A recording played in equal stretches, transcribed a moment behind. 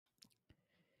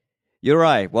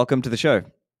Juraj, welcome to the show.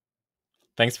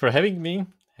 Thanks for having me.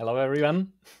 Hello, everyone.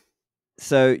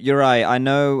 So, Juraj, I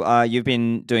know you've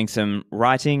been doing some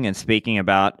writing and speaking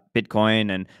about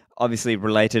Bitcoin and obviously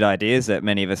related ideas that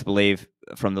many of us believe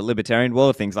from the libertarian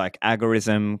world, things like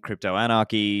agorism, crypto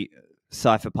anarchy,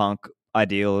 cypherpunk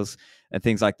ideals, and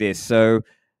things like this. So,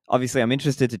 obviously, I'm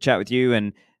interested to chat with you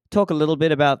and talk a little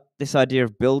bit about this idea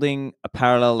of building a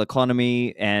parallel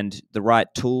economy and the right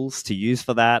tools to use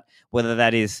for that, whether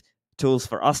that is tools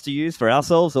for us to use for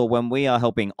ourselves or when we are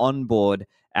helping onboard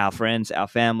our friends, our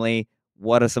family.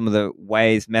 What are some of the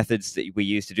ways, methods that we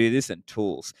use to do this, and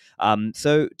tools?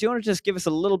 So, do you want to just give us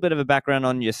a little bit of a background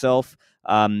on yourself,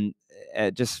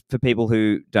 just for people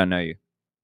who don't know you?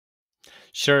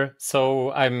 Sure. So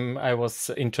I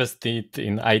was interested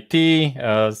in IT.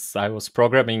 I was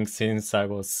programming since I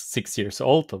was 6 years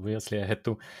old. Obviously, I had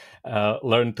to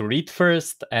learn to read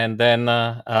first, and then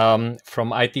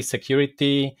from IT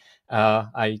security,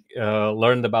 I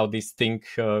learned about this thing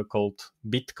called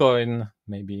Bitcoin,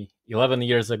 maybe 11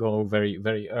 years ago, very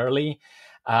very early.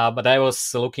 But I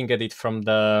was looking at it from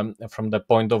the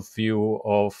point of view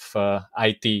of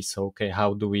IT. So, okay,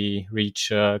 how do we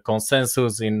reach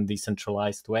consensus in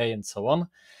decentralized way and so on?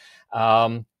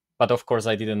 But of course,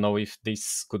 I didn't know if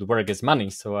this could work as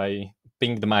money. So I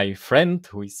pinged my friend,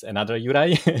 who is another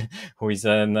Juraj, who is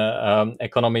an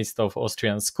economist of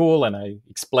Austrian school, and I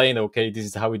explained, okay, this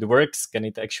is how it works. Can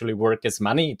it actually work as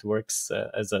money? It works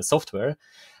as a software.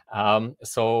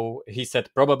 So he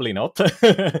said probably not,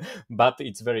 but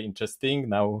it's very interesting.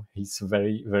 Now he's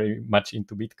very, very much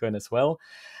into Bitcoin as well.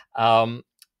 Then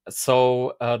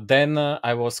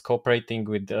I was cooperating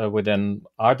with an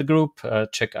art group, a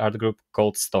Czech art group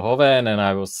called Stohoven, and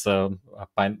I was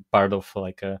part of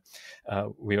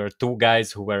we were two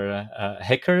guys who were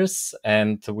hackers,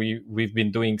 and we've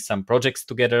been doing some projects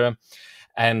together.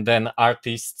 And then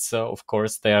artists, of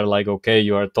course, they are like, okay,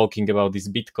 you are talking about this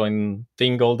Bitcoin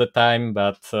thing all the time,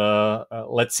 but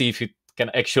let's see if it can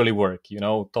actually work.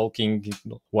 Talking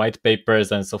white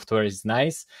papers and software is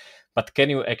nice, but can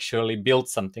you actually build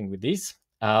something with this?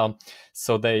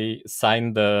 So they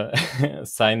signed the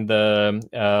signed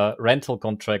the rental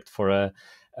contract for a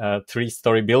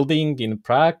 3-story building in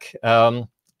Prague, and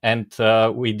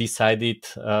we decided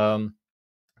to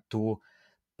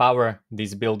power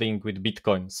this building with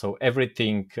Bitcoin. So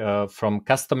everything from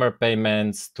customer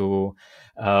payments to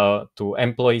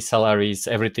employee salaries,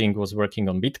 everything was working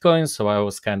on Bitcoin. So I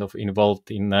was kind of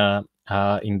involved in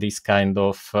this kind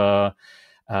of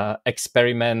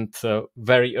experiment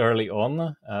very early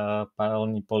on.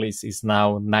 Paralelni Polis is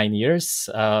now 9 years.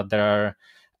 There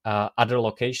are other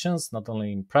locations, not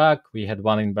only in Prague. We had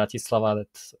one in Bratislava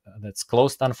that's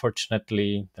closed,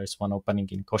 unfortunately. There's one opening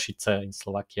in Košice in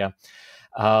Slovakia.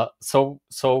 So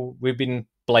we've been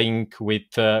playing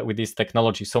with this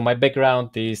technology. So my background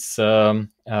is IT,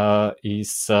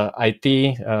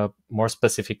 more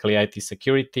specifically IT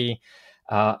security.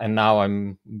 And now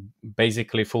I'm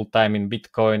basically full time in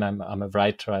Bitcoin. I'm a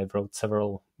writer. I wrote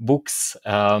several books.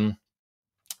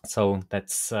 So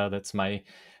that's my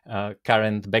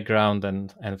current background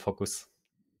and focus.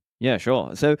 Yeah,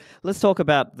 sure. So let's talk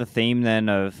about the theme then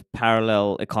of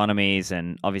parallel economies,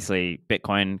 and obviously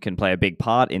Bitcoin can play a big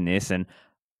part in this, and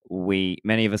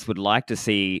many of us would like to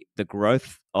see the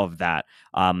growth of that.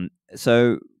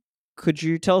 So could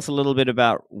you tell us a little bit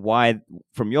about why,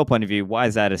 from your point of view, why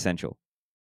is that essential?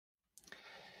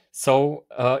 So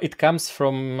it comes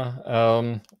from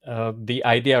the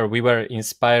idea. We were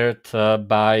inspired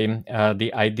by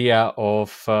the idea of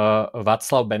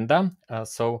Václav Benda.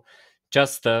 So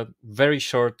just a very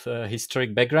short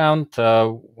historic background.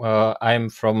 I'm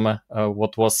from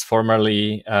what was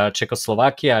formerly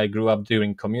Czechoslovakia. I grew up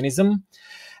during communism.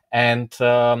 And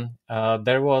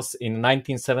there was in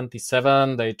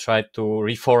 1977, they tried to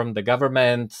reform the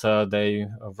government. They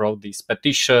wrote this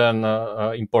petition.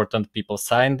 Important people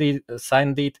signed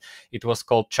it. It was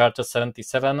called Charter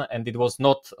 77, and it was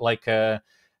not like a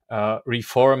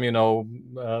reform,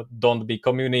 don't be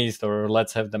communist or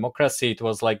let's have democracy. It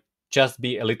was like just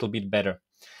be a little bit better.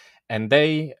 And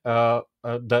they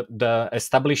the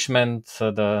establishment,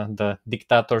 the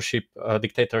dictatorship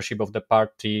of the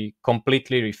party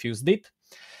completely refused it.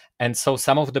 And so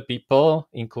some of the people,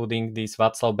 including this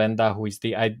Václav Benda, who is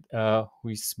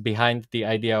behind the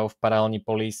idea of Paralelni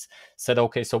Polis, said,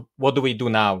 okay, so what do we do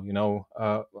now?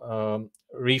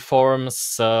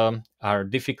 Reforms are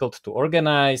difficult to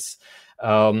organize.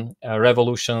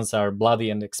 Revolutions are bloody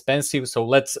and expensive. So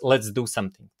let's do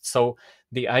something. So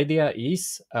the idea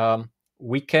is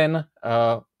we can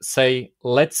say,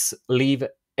 let's leave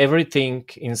everything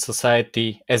in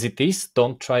society as it is.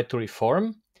 Don't try to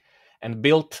reform. and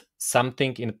build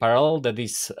something in parallel that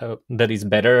is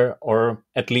better, or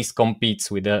at least competes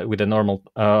with the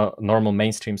normal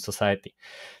mainstream society.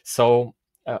 So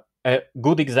a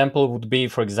good example would be,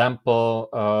 for example,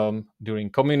 during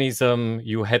communism,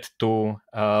 you had to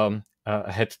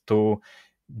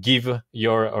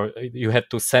you had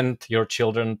to send your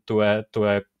children to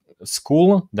a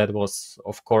school that was,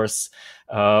 of course,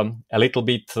 a little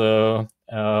bit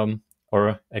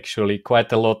or actually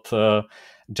quite a lot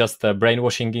just a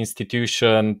brainwashing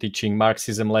institution teaching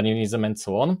Marxism, Leninism, and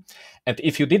so on. And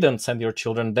if you didn't send your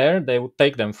children there, they would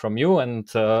take them from you, and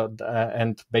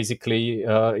basically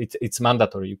it's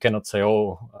mandatory. You cannot say,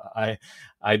 "Oh,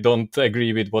 I don't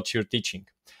agree with what you're teaching,"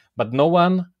 but no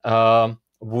one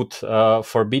would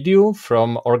forbid you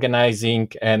from organizing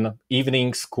an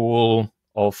evening school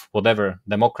of whatever,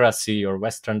 democracy or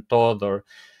Western thought or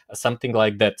something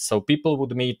like that. So people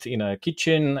would meet in a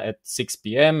kitchen at 6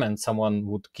 p.m. and someone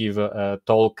would give a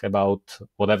talk about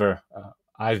whatever.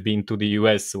 I've been to the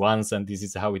US once and this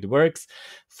is how it works,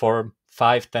 for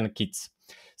 5-10 kids.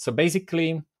 So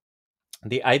basically,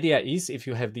 the idea is, if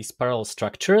you have these parallel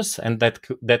structures, and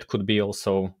that could be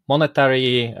also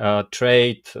monetary,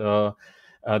 trade,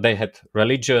 they had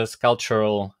religious,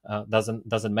 cultural,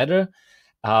 doesn't matter.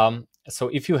 So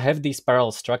if you have these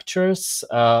parallel structures,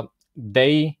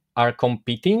 they are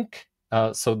competing,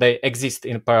 so they exist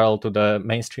in parallel to the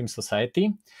mainstream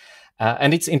society.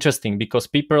 And it's interesting because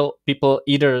people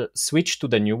either switch to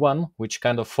the new one, which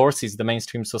kind of forces the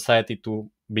mainstream society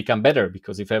to become better,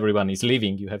 because if everyone is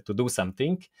leaving, you have to do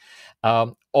something,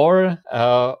 or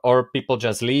people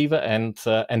just leave and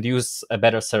use a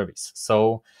better service.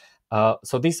 So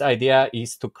this idea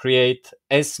is to create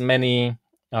as many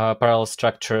parallel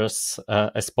structures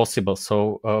as possible.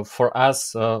 So for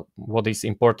us, what is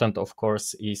important, of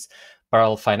course, is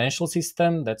parallel financial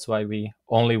system. That's why we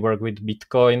only work with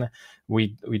Bitcoin.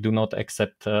 We do not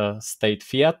accept state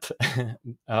fiat,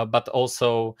 but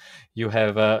also you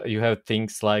have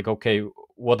things like, okay,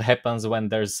 what happens when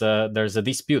there's a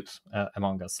dispute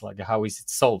among us? Like, how is it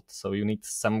solved? So you need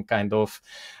some kind of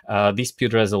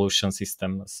dispute resolution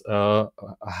systems.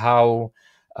 How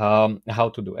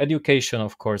to do education,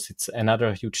 of course, it's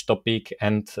another huge topic,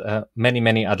 and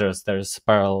many others. There's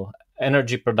parallel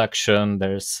energy production,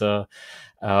 there's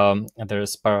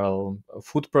parallel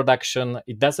food production.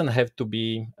 It doesn't have to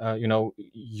be,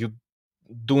 you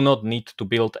do not need to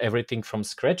build everything from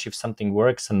scratch. If something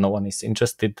works and no one is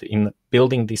interested in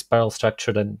building this parallel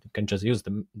structure, then you can just use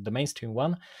the mainstream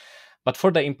one. But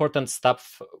for the important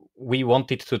stuff, we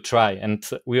wanted to try, and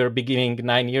we are beginning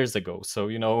 9 years ago. So,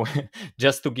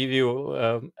 just to give you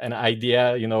an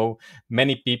idea,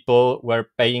 many people were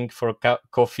paying for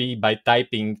coffee by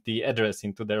typing the address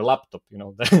into their laptop,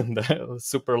 the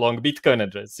super long Bitcoin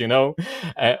address,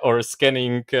 or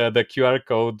scanning the QR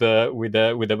code with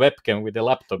a webcam with a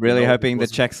laptop. Really hoping the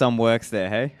checksum works there,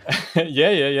 hey?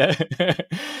 Yeah.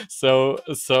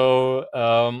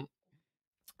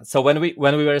 So when we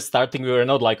were starting, we were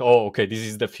not like, oh, okay, this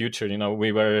is the future.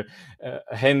 We were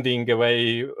handing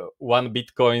away 1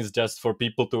 Bitcoins just for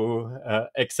people to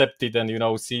accept it,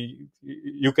 and see,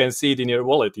 you can see it in your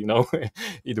wallet.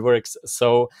 It works.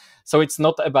 So it's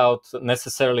not about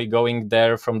necessarily going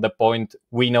there from the point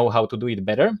we know how to do it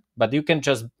better, but you can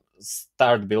just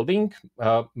start building.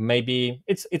 Maybe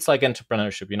it's like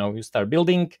entrepreneurship. You start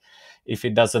building. If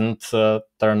it doesn't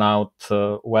turn out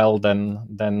well,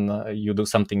 then you do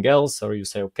something else, or you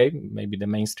say, okay, maybe the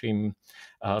mainstream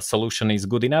solution is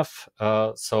good enough.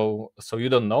 So you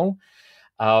don't know.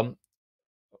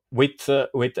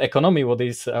 With economy, what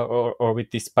is or with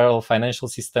this parallel financial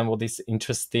system, what is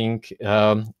interesting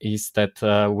is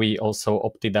that we also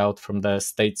opted out from the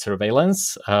state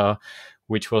surveillance,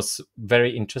 which was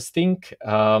very interesting.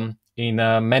 In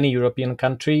many European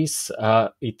countries,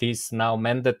 it is now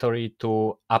mandatory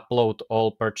to upload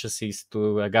all purchases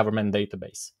to a government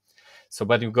database. So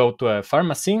when you go to a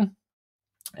pharmacy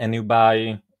and you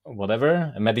buy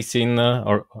whatever, a medicine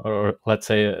or let's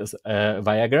say a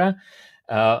Viagra,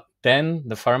 then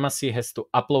the pharmacy has to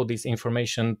upload this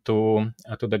information to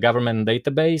the government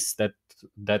database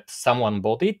that someone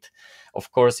bought it. Of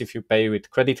course, if you pay with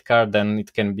credit card, then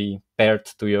it can be paired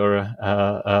to your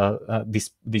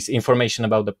this information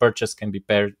about the purchase can be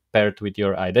paired with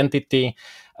your identity.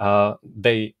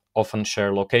 They often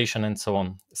share location and so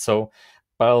on. So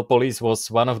Paralelni Polis was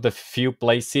one of the few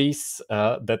places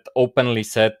that openly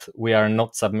said, we are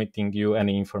not submitting you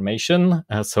any information.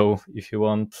 So if you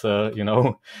want,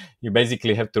 you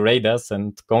basically have to raid us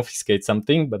and confiscate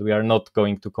something, but we are not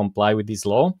going to comply with this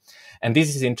law. And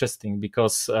this is interesting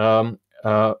because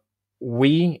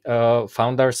we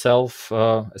found ourselves,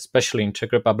 especially in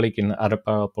Czech Republic, in other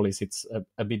parallel police, it's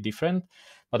a bit different,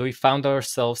 but we found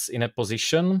ourselves in a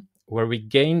position where we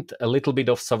gained a little bit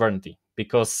of sovereignty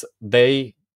because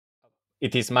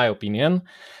it is my opinion,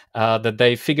 that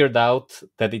they figured out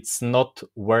that it's not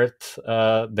worth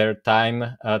their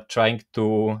time trying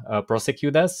to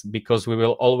prosecute us because we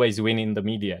will always win in the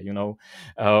media.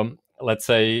 Let's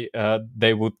say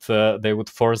they would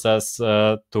force us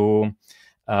to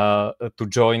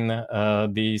join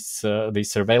this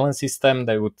surveillance system.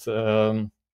 They would.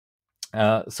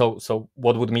 So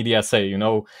what would media say?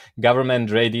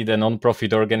 Government raided a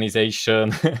non-profit organization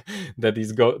that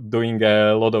is doing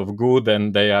a lot of good,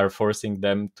 and they are forcing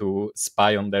them to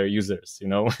spy on their users.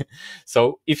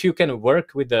 So if you can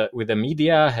work with the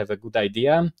media, have a good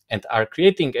idea, and are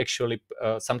creating actually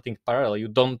something parallel, you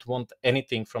don't want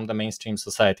anything from the mainstream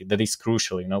society. That is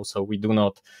crucial. So we do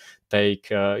not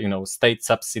take state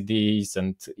subsidies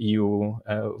and EU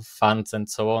funds and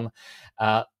so on.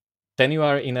 Then you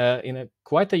are in a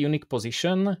quite a unique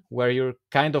position where you're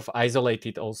kind of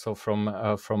isolated also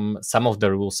from some of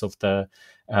the rules of the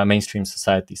mainstream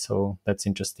society. So that's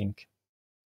interesting.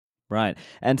 Right.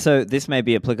 And so this may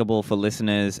be applicable for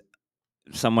listeners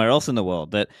somewhere else in the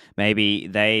world, that maybe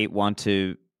they want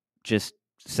to just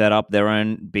set up their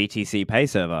own BTC pay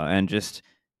server and just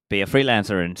be a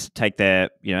freelancer and take their,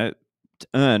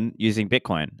 earn using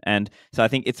Bitcoin. And so I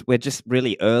think we're just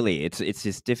really early. It's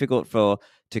just difficult to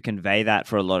convey that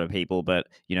for a lot of people. But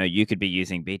you could be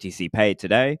using BTC Pay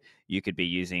today. You could be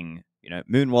using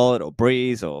Moon Wallet or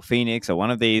Breeze or Phoenix or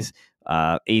one of these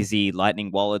easy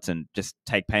Lightning wallets and just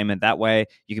take payment that way.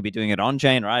 You could be doing it on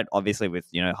chain, right? Obviously with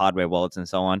hardware wallets and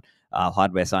so on,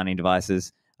 hardware signing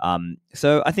devices.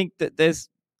 So I think that there's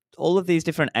all of these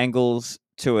different angles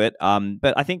to it.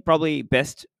 But I think probably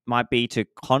best might be to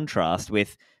contrast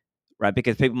with, right,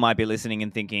 because people might be listening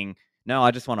and thinking, no,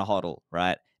 I just want to hodl,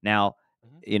 right? Now,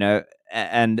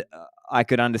 and I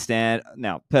could understand.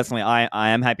 Now, personally, I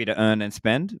am happy to earn and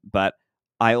spend, but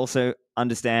I also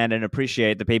understand and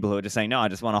appreciate the people who are just saying, no, I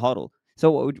just want to hodl.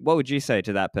 So what would you say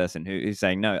to that person who's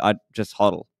saying, no, I just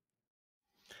hodl?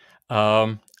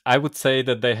 I would say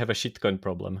that they have a shitcoin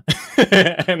problem,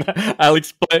 and I'll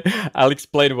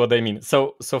explain what I mean.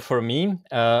 So for me,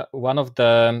 one of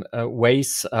the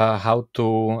ways how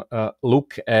to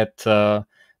look at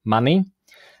money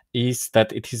is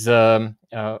that it is or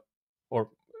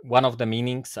one of the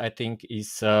meanings, I think,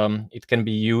 is it can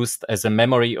be used as a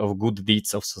memory of good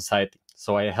deeds of society.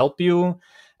 So I help you,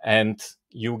 and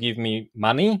you give me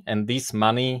money, and this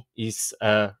money is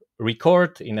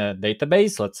record in a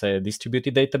database, let's say a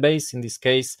distributed database in this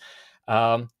case,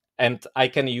 and I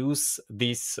can use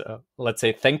this, let's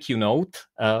say, thank you note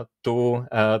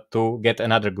to get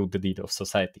another good deed of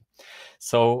society.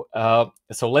 So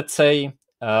let's say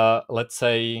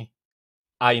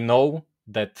I know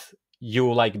that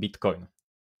you like Bitcoin,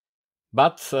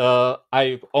 but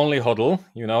I only hodl.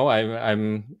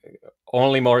 I'm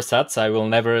only more sats. I will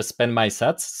never spend my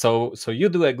sats. So you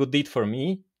do a good deed for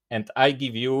me, and I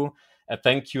give you a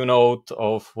thank you note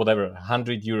of whatever,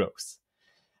 €100.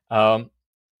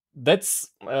 That's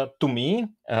to me.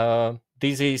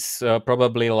 This is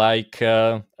probably like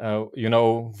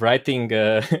writing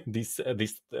this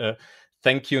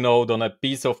thank you note on a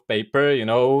piece of paper.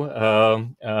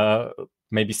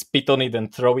 Maybe spit on it and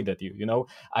throw it at you.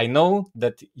 I know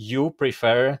that you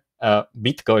prefer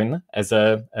Bitcoin as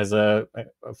a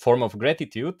form of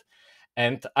gratitude,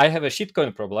 and I have a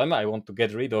shitcoin problem. I want to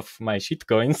get rid of my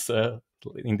shitcoins.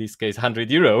 In this case,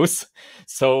 €100.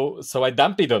 So I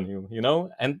dump it on you.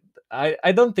 And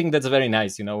I don't think that's very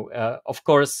nice. Of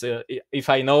course, if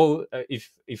I know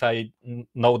if I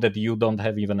know that you don't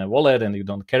have even a wallet and you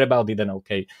don't care about it, then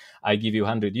okay, I give you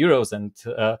 €100. And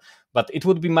but it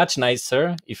would be much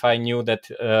nicer if I knew that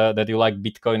that you like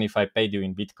Bitcoin if I paid you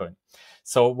in Bitcoin.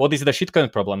 So what is the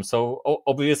shitcoin problem? So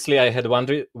obviously I had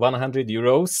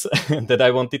 €100 that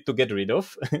I wanted to get rid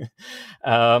of.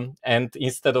 And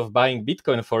instead of buying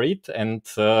Bitcoin for it and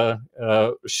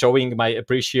showing my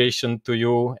appreciation to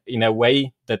you in a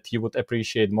way that you would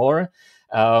appreciate more,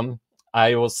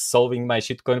 I was solving my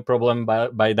shitcoin problem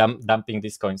by dumping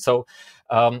this coin. So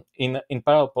in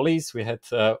Parallel Police, we had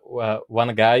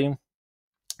one guy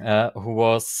who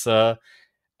was...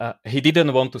 he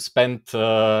didn't want to spend.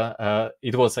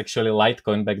 It was actually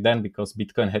Litecoin back then because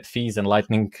Bitcoin had fees and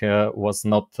Lightning was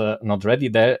not ready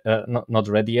there, not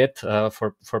ready yet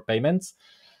for payments.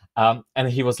 And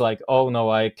he was like, "Oh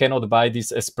no, I cannot buy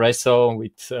this espresso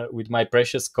with my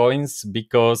precious coins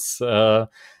because in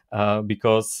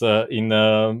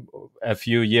a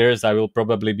few years I will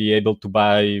probably be able to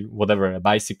buy whatever, a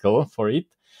bicycle for it."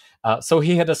 So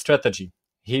he had a strategy.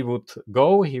 He would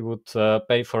go, he would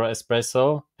pay for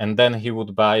espresso, and then he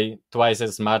would buy twice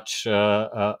as much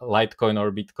Litecoin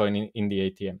or Bitcoin in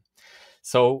the ATM.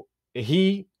 So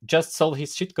he just solved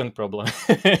his shitcoin problem,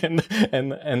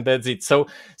 and that's it. So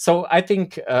I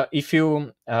think if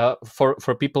you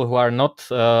for people who are not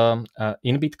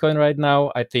in Bitcoin right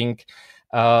now, I think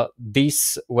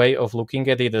this way of looking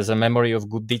at it as a memory of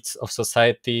good deeds of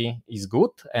society is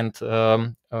good. And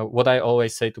what I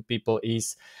always say to people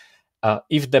is,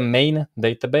 if the main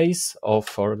database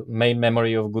of or main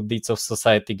memory of good deeds of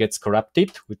society gets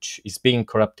corrupted, which is being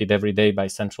corrupted every day by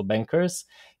central bankers,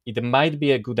 it might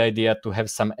be a good idea to have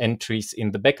some entries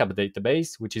in the backup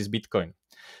database, which is Bitcoin.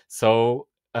 So,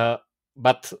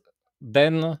 but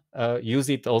then use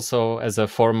it also as a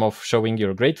form of showing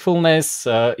your gratefulness.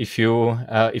 If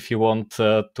you want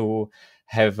to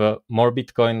have more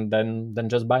Bitcoin, then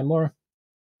just buy more.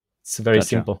 It's very Gotcha.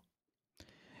 simple.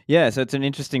 Yeah, so it's an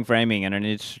interesting framing and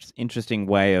an interesting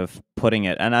way of putting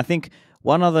it. And I think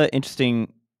one other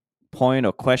interesting point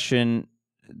or question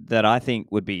that I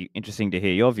think would be interesting to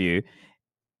hear your view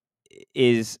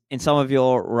is, in some of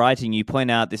your writing, you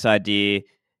point out this idea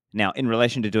now in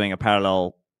relation to doing a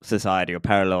parallel society or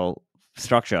parallel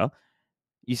structure.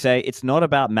 You say it's not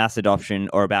about mass adoption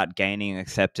or about gaining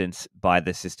acceptance by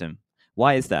the system.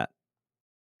 Why is that?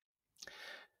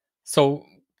 So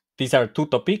these are two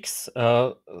topics.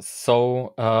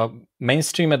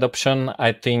 Mainstream adoption,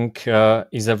 I think,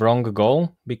 is a wrong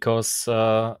goal, because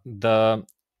the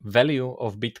value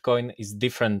of Bitcoin is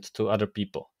different to other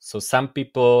people. So some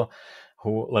people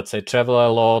who, let's say, travel a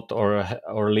lot or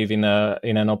live in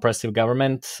an oppressive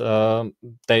government,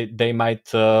 they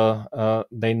might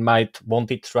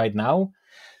want it right now.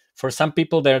 For some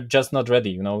people, they're just not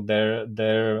ready.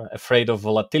 They're afraid of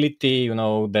volatility.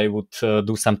 They would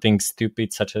do something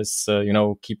stupid, such as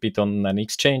keep it on an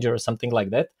exchange or something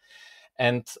like that.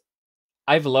 And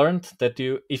I've learned that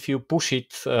if you push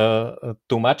it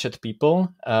too much at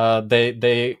people,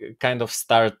 they kind of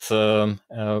start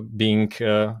being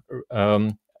a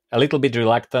little bit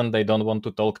reluctant. They don't want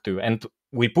to talk to you. And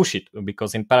we push it,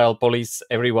 because in Paralel Polis,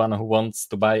 everyone who wants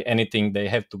to buy anything, they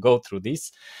have to go through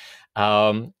this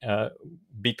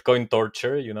Bitcoin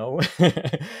torture,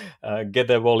 get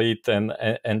a wallet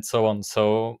and so on.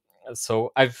 So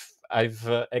I've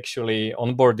actually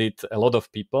onboarded a lot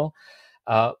of people,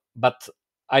 but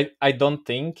I don't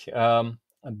think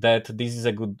that this is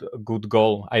a good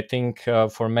goal. I think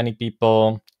for many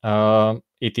people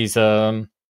it is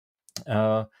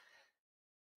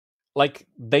like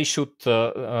they should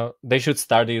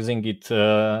start using it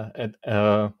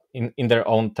in their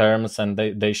own terms, and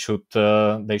they should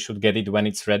get it when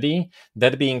it's ready.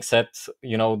 That being said,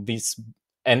 this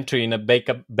entry in a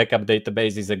backup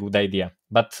database is a good idea,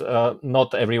 but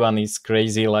not everyone is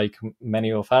crazy like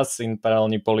many of us in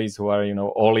Paralelni Polis, who are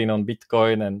all in on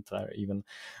Bitcoin and are even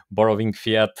borrowing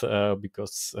fiat,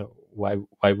 because why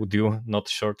would you not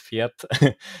short fiat,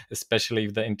 especially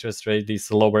if the interest rate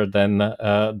is lower than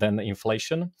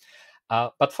inflation.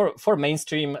 But for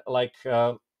mainstream,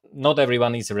 not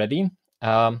everyone is ready,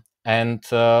 and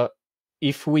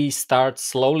if we start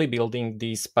slowly building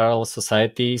these parallel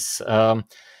societies,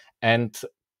 and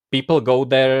people go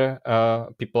there,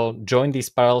 people join this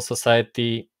parallel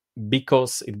society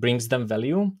because it brings them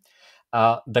value,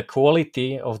 the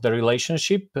quality of the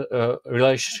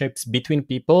relationships between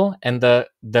people, and the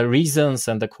reasons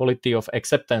and the quality of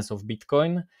acceptance of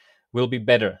Bitcoin will be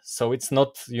better. So it's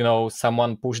not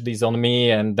someone pushed this on me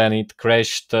and then it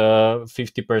crashed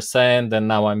 50% and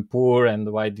now I'm poor, and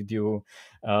why did you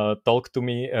talk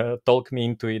me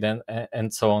into it,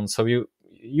 and so on. So you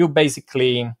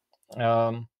basically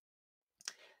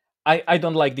I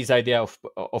don't like this idea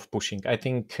of pushing. I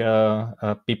think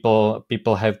people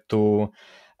have to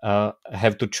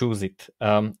choose it.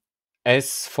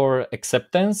 As for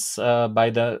acceptance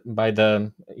by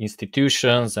the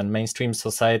institutions and mainstream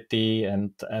society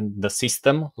and the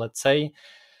system, let's say,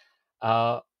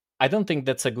 I don't think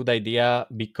that's a good idea,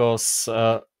 because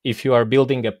if you are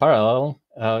building a parallel,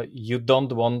 you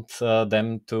don't want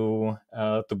them to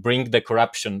bring the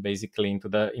corruption basically into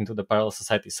the parallel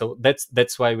society. So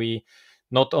that's why we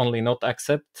not only not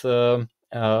accept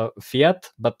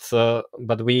fiat,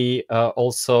 but we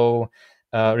also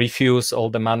refuse all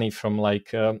the money from,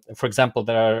 for example,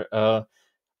 there are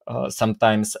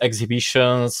sometimes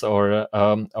exhibitions, or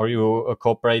you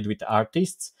cooperate with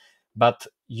artists, but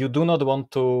you do not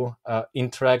want to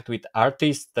interact with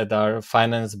artists that are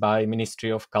financed by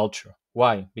Ministry of Culture.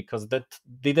 Why? Because that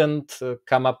didn't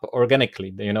come up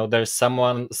organically. There's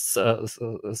someone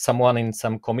in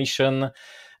some commission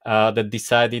that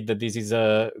decided that this is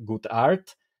a good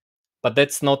art, but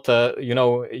that's not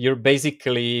you're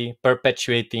basically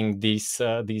perpetuating these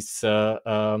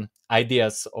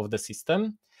ideas of the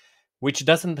system, which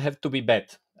doesn't have to be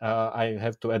bad. I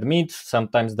have to admit,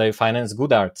 sometimes they finance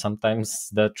good art, sometimes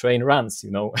the train runs,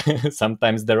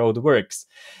 sometimes the road works.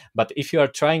 But if you are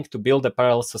trying to build a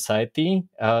parallel society,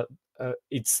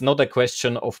 it's not a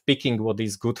question of picking what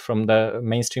is good from the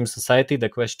mainstream society. The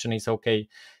question is, okay,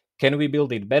 can we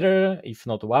build it better? If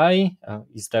not, why?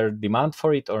 Is there demand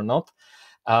for it or not?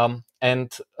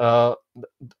 And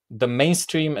the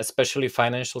mainstream, especially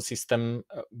financial system,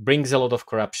 brings a lot of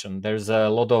corruption. There's a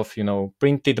lot of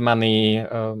printed money,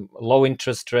 low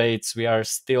interest rates. We are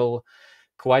still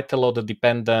quite a lot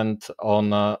dependent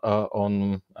on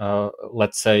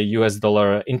let's say US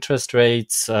dollar interest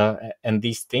rates and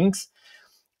these things.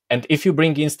 And if you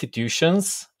bring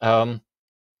institutions,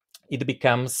 it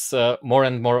becomes more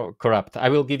and more corrupt. I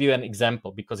will give you an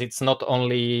example, because it's not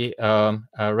only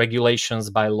regulations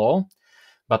by law,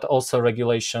 but also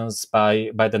regulations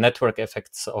by the network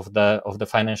effects of the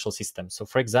financial system. So,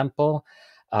 for example,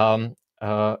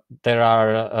 there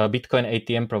are Bitcoin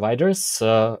ATM providers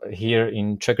here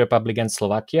in Czech Republic and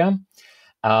Slovakia,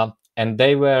 and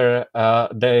they were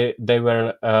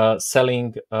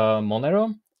selling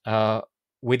Monero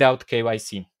without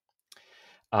KYC.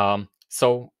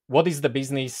 So what is the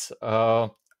business?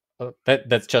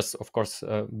 That's just, of course,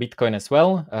 Bitcoin as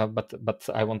well. But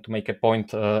I want to make a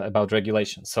point about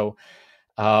regulation. So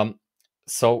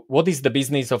what is the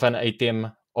business of an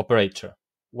ATM operator?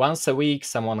 Once a week,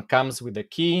 someone comes with a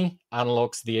key,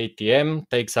 unlocks the ATM,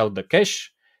 takes out the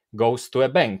cash, goes to a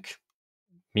bank,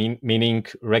 meaning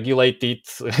regulated,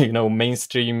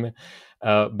 mainstream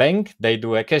bank. They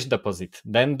do a cash deposit,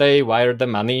 then they wire the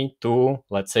money to,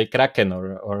 let's say, Kraken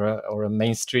or a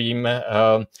mainstream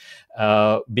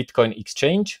Bitcoin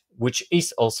exchange, which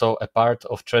is also a part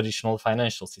of traditional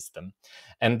financial system.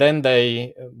 And then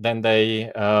they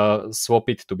swap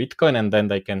it to Bitcoin, and then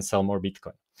they can sell more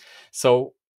Bitcoin.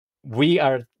 So we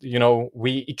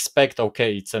expect,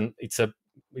 okay, it's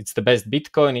the best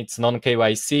Bitcoin, it's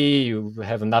non-KYC, you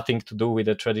have nothing to do with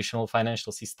the traditional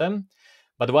financial system.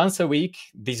 But once a week,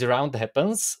 this round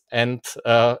happens, and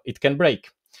it can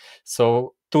break.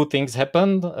 So two things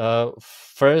happened.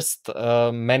 First,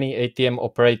 many ATM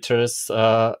operators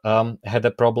had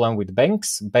a problem with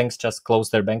banks. Banks just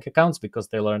closed their bank accounts because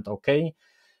they learned, okay,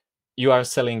 you are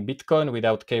selling Bitcoin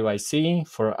without KYC.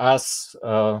 For us,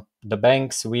 the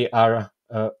banks, we are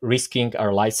risking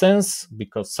our license,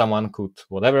 because someone could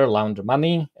launder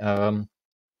money,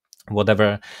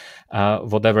 whatever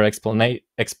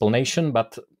explanation,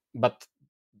 but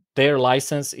their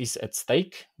license is at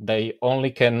stake. They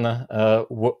only can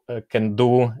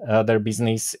do their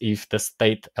business if the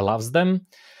state allows them.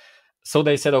 So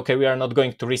they said, okay, we are not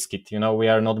going to risk it. We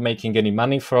are not making any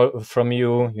money from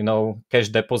you. Cash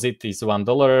deposit is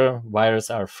 $1. Wires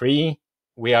are free.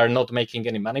 We are not making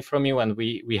any money from you, and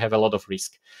we have a lot of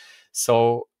risk.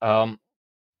 So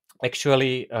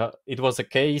actually, it was a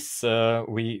case.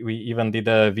 We even did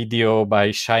a video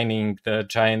by shining the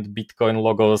giant Bitcoin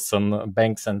logos on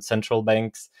banks and central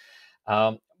banks.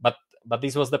 But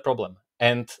this was the problem,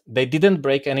 and they didn't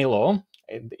break any law.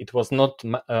 It was not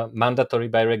mandatory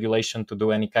by regulation to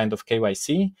do any kind of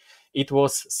KYC. It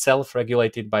was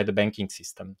self-regulated by the banking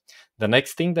system. The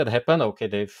next thing that happened, okay,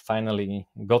 they finally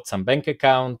got some bank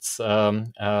accounts,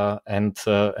 and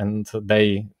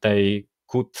they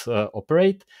could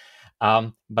operate.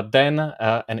 But then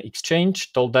an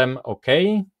exchange told them,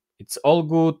 okay, it's all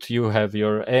good. You have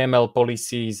your AML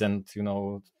policies and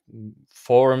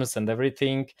forms and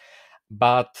everything,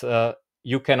 but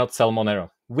you cannot sell Monero.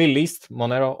 We list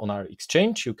Monero on our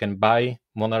exchange. You can buy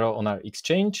Monero on our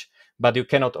exchange, but you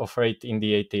cannot offer it in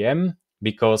the ATM,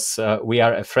 because we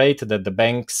are afraid that the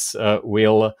banks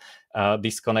will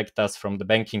disconnect us from the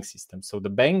banking system. So the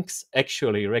banks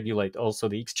actually regulate also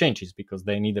the exchanges, because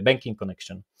they need a banking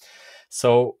connection.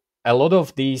 So a lot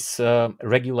of these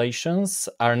regulations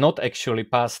are not actually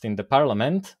passed in the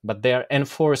parliament, but they are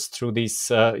enforced through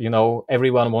this.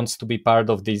 Everyone wants to be part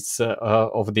of this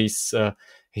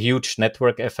huge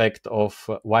network effect of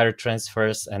wire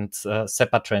transfers and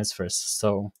SEPA transfers.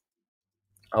 So,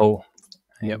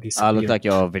 yep, looks like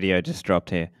your video just dropped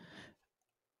here.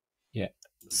 Yeah,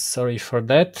 sorry for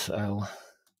that.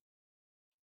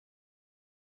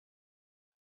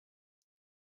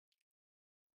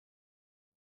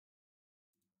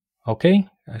 Okay,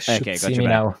 should okay, see me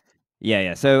now.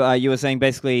 Yeah. So you were saying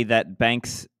basically that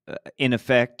banks, in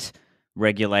effect,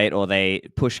 regulate or they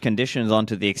push conditions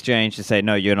onto the exchange to say,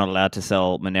 no, you're not allowed to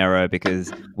sell Monero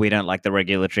because we don't like the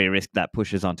regulatory risk that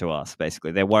pushes onto us.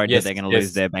 Basically, they're worried that they're going to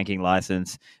lose their banking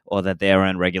license or that their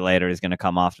own regulator is going to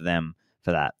come after them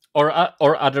for that. Or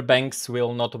other banks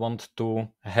will not want to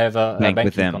have a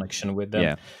banking connection with them.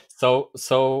 Yeah.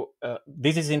 So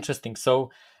this is interesting.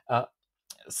 So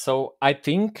I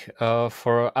think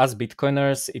for us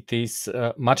Bitcoiners, it is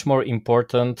much more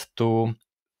important to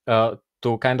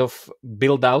kind of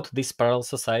build out this parallel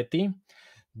society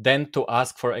than to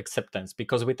ask for acceptance,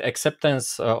 because with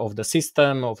acceptance of the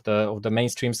system of the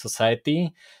mainstream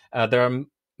society, there are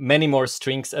many more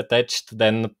strings attached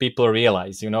than people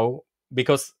realize.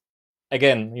 Because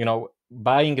again,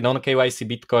 buying non-KYC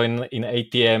Bitcoin in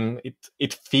ATM,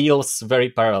 it feels very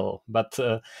parallel, but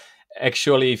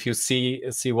actually, if you see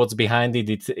what's behind it,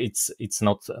 it's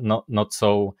not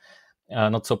so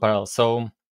parallel. So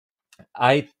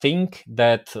I think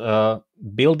that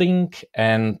building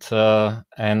and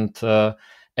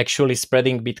actually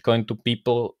spreading Bitcoin to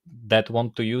people that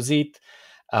want to use it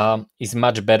is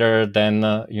much better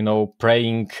than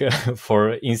praying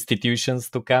for institutions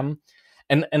to come.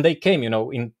 And they came.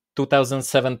 In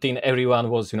 2017, everyone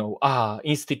was,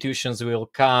 institutions will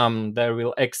come, they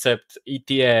will accept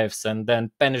ETFs, and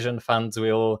then pension funds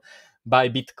will buy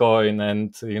Bitcoin,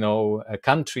 and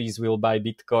countries will buy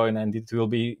Bitcoin, and it will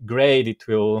be great. It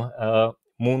will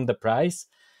moon the price.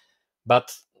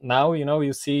 But now,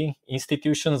 you see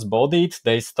institutions bought it.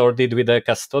 They stored it with a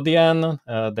custodian.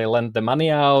 They lent the money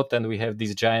out, and we have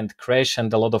this giant crash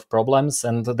and a lot of problems.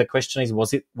 And the question is,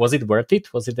 was it worth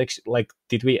it? Was it actually,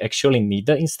 did we actually need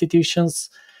the institutions?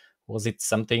 Was it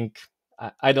something?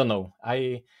 I don't know.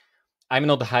 I'm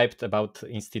not hyped about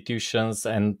institutions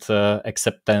and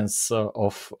acceptance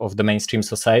of the mainstream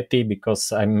society,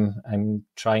 because I'm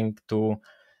trying to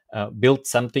build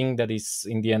something that is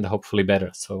in the end hopefully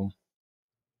better. So.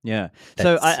 Yeah.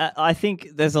 So I think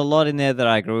there's a lot in there that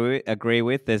I agree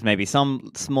with. There's maybe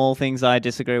some small things I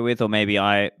disagree with, or maybe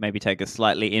I take a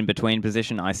slightly in-between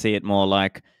position. I see it more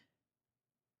like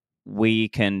we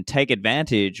can take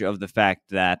advantage of the fact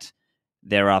that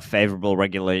there are favorable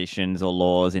regulations or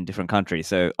laws in different countries.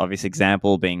 So obvious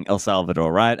example being El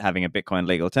Salvador, right? Having a Bitcoin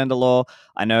legal tender law.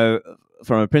 I know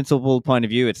from a principle point of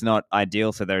view, it's not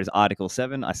ideal. So there is Article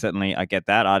 7. I get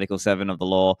that. Article 7 of the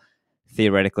law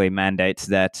theoretically mandates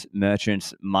that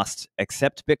merchants must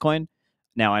accept Bitcoin.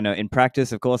 Now, I know in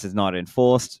practice, of course, it's not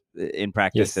enforced. In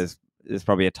practice, there's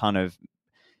probably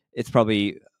it's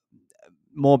probably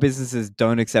more businesses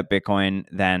don't accept Bitcoin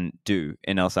than do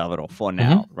in El Salvador for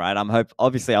now, right?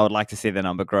 Obviously, I would like to see the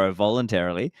number grow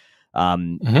voluntarily.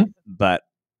 But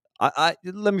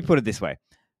let me put it this way.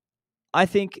 I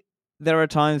think there are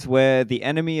times where the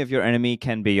enemy of your enemy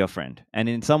can be your friend. And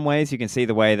in some ways, you can see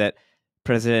the way that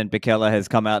President Bukele has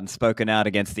come out and spoken out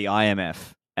against the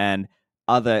IMF and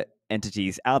other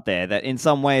entities out there that in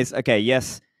some ways, okay,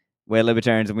 yes, we're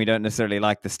libertarians and we don't necessarily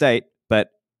like the state, but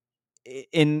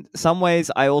in some ways,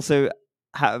 I also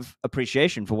have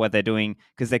appreciation for what they're doing,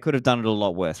 because they could have done it a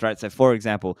lot worse, right? So, for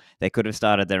example, they could have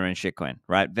started their own shitcoin,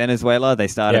 right? Venezuela, they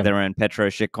started their own petro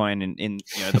shitcoin in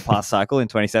the past cycle in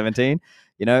 2017.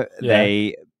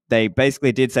 They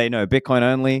basically did say no, Bitcoin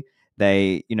only.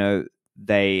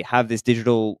 They have this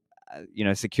digital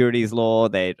securities law.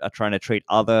 They are trying to treat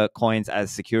other coins as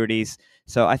securities.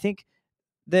 So I think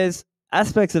there's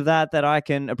aspects of that I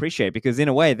can appreciate, because in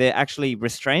a way they're actually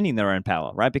restraining their own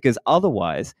power, right? Because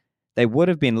otherwise they would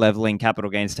have been leveling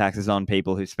capital gains taxes on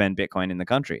people who spend Bitcoin in the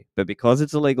country. But because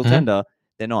it's a legal tender,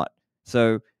 they're not.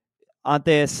 So aren't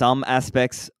there some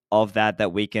aspects of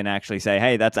that we can actually say,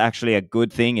 hey, that's actually a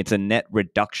good thing? It's a net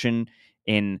reduction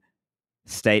in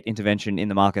state intervention in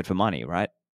the market for money, right?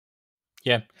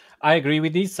 Yeah, I agree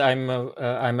with this. I'm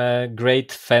a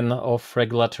great fan of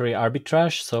regulatory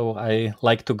arbitrage, so I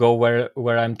like to go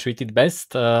where I'm treated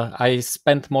best. I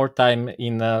spent more time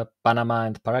in Panama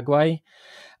and Paraguay.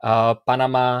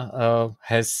 Panama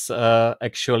has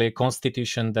actually a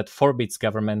constitution that forbids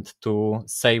government to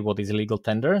say what is legal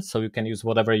tender, so you can use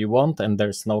whatever you want, and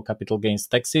there's no capital gains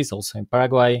taxes. Also in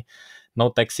Paraguay, no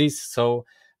taxes. So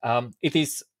it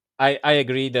is. I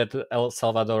agree that El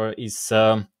Salvador is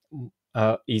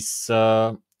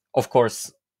of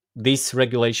course, this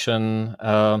regulation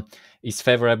is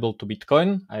favorable to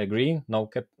Bitcoin. I agree. No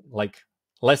cap,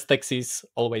 less taxes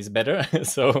always better.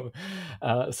 so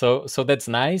that's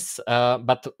nice.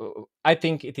 But I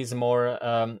think it is more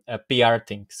a PR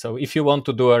thing. So if you want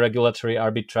to do a regulatory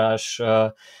arbitrage,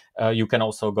 you can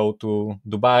also go to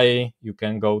Dubai, you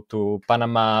can go to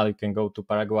Panama, you can go to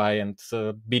Paraguay and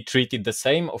be treated the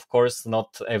same. Of course,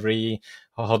 not every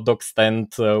hot dog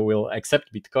stand will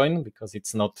accept Bitcoin because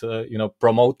it's not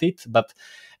promoted, but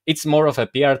it's more of a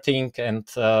PR thing, and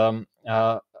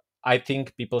I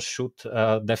think people should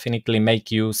definitely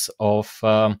make use of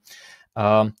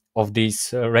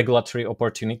these regulatory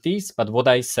opportunities. But what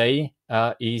I say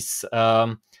is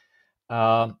do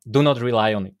not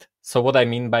rely on it. So what I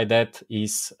mean by that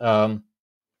is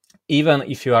even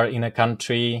if you are in a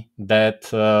country that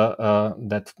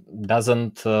that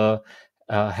doesn't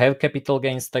have capital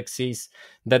gains taxes,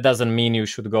 that doesn't mean you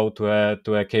should go to a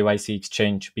KYC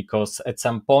exchange, because at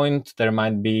some point there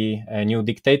might be a new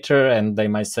dictator and they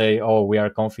might say, "Oh, we are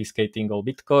confiscating all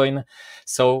Bitcoin."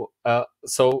 So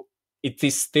it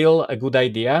is still a good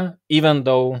idea, even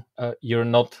though you're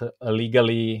not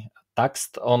legally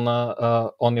taxed on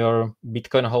your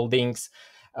Bitcoin holdings.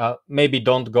 Maybe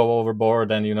don't go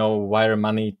overboard and wire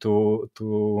money to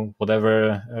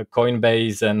whatever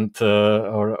Coinbase and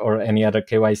or any other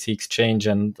KYC exchange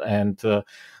and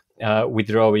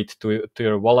withdraw it to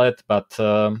your wallet, but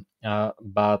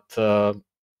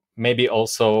maybe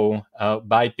also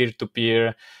buy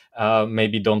peer-to-peer.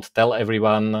 Maybe don't tell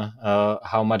everyone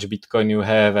how much Bitcoin you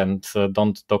have, and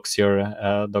don't dox your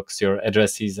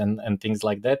addresses and things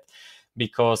like that.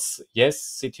 Because yes,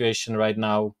 situation right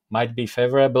now might be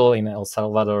favorable in El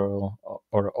Salvador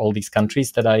or all these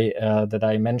countries that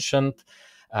I mentioned,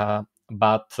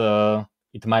 but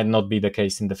it might not be the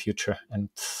case in the future, and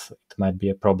it might be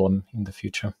a problem in the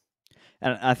future.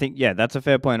 And I think, yeah, that's a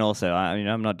fair point also. I mean,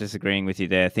 I'm not disagreeing with you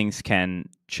there. Things can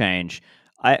change.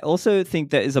 I also think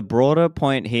there is a broader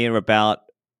point here about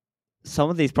some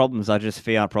of these problems are just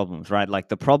fiat problems, right? Like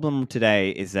the problem today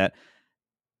is that,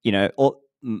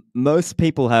 most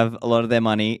people have a lot of their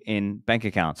money in bank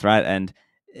accounts, right? And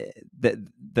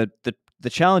the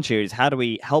challenge here is how do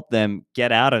we help them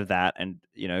get out of that and,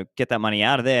 get that money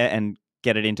out of there and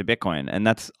get it into Bitcoin? And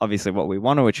that's obviously what we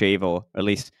want to achieve, or at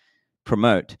least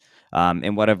promote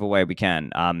in whatever way we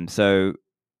can. So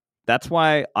that's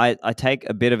why I take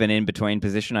a bit of an in-between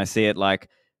position. I see it like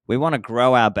we want to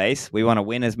grow our base. We want to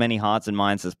win as many hearts and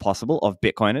minds as possible of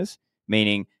Bitcoiners,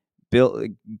 meaning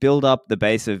build up the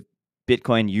base of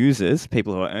Bitcoin users,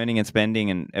 people who are earning and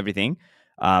spending and everything.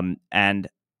 And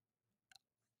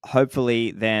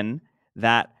hopefully then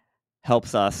that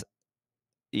helps us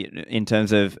in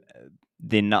terms of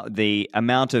the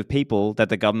amount of people that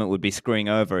the government would be screwing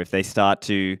over if they start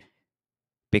to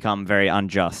become very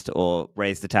unjust or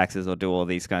raise the taxes or do all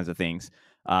these kinds of things.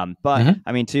 But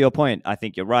I mean, to your point, I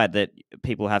think you're right that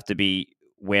people have to be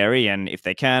wary, and if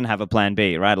they can, have a plan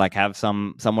B, right? Like have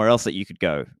somewhere else that you could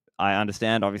go. I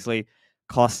understand, obviously,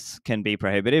 costs can be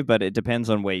prohibitive, but it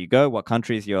depends on where you go, what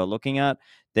countries you're looking at.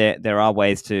 There are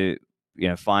ways to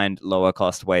find lower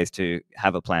cost ways to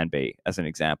have a plan B, as an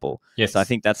example. Yes. So I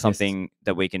think that's something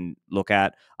that we can look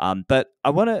at. But I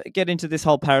want to get into this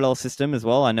whole parallel system as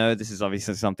well. I know this is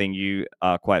obviously something you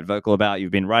are quite vocal about.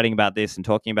 You've been writing about this and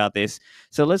talking about this.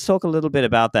 So let's talk a little bit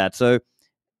about that. So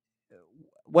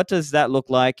what does that look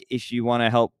like if you want to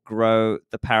help grow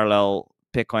the parallel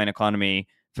Bitcoin economy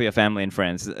for your family and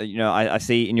friends? I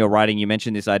see in your writing you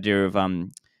mentioned this idea of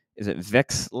is it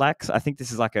Vekslaks? I think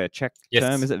this is like a Czech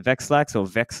term. Is it Vekslaks or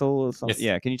Veksel or something? Yes.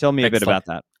 Yeah. Can you tell me a bit about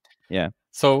that? Yeah.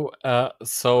 So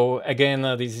again,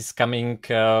 this is coming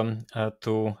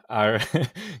to our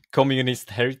communist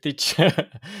heritage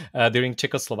during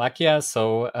Czechoslovakia.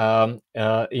 So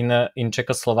in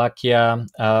Czechoslovakia,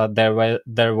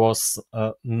 there was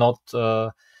not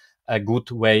a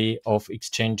good way of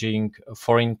exchanging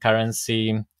foreign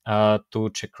currency to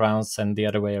Czech crowns and the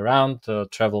other way around.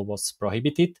 Travel was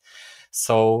prohibited.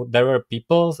 So there were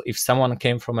people, if someone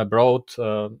came from abroad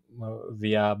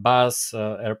via bus,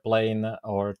 airplane,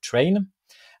 or train,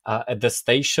 at the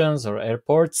stations or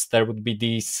airports, there would be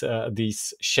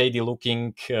these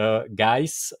shady-looking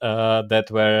guys that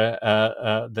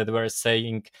were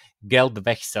saying "Geld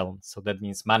wechseln," so that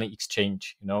means money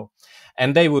exchange,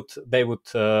 and they would.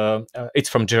 It's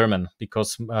from German,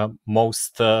 because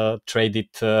most traded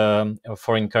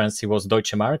foreign currency was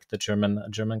Deutsche Mark, the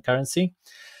German currency.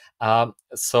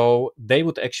 So they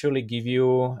would actually give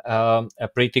you a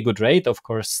pretty good rate. Of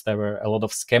course, there were a lot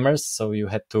of scammers, so you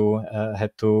had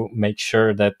to make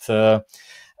sure that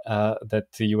that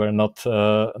you were not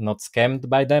scammed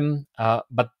by them.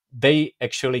 But they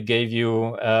actually gave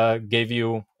you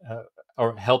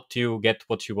or helped you get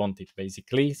what you wanted,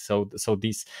 basically. So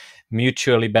these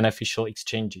mutually beneficial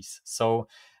exchanges. So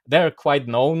they're quite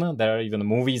known. There are even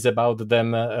movies about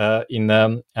them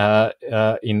in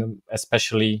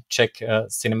especially Czech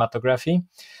cinematography.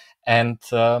 And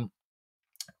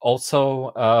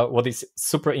also, what is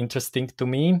super interesting to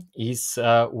me is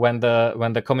when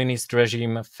the communist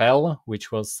regime fell,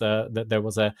 which was there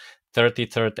was a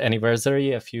 33rd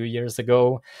anniversary a few years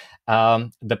ago.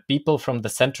 The people from the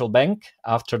central bank,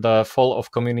 after the fall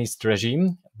of communist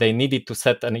regime, they needed to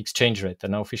set an exchange rate,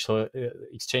 an official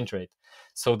exchange rate.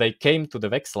 So they came to the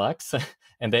Vekslaks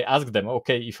and they asked them,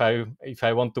 okay, if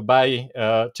I want to buy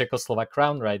Czechoslovak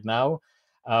crown right now,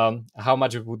 how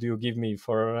much would you give me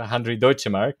for 100 Deutsche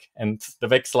Mark? And the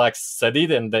Vekslaks said it,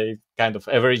 and they kind of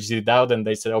averaged it out, and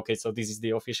they said, okay, so this is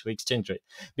the official exchange rate,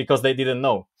 because they didn't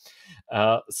know.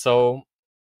 That's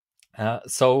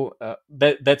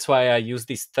why I use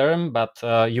this term. But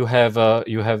you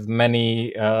have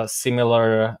many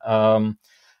similar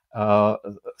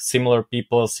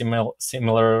people,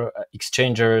 similar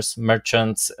exchangers,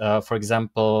 merchants. For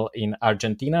example, in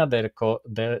Argentina, they're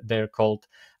called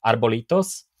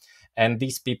arbolitos, and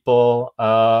these people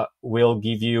will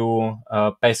give you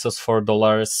pesos for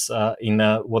dollars in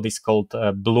what is called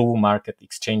a blue market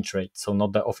exchange rate. So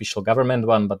not the official government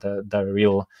one, but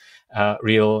the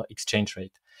real exchange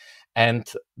rate. And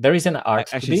there is an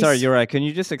art Actually, to this. sorry, Juraj, can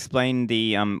you just explain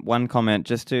the one comment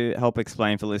just to help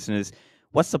explain for listeners?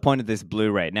 What's the point of this blue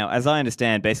rate? Now, as I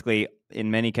understand, basically, in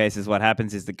many cases, what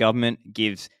happens is the government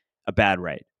gives a bad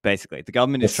rate. Basically, the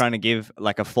government is trying to give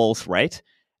like a false rate,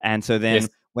 and so then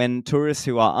when tourists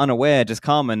who are unaware just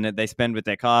come and they spend with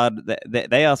their card,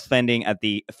 they are spending at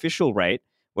the official rate,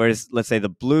 whereas let's say the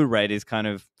blue rate is kind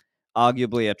of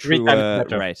arguably a truer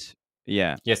rate.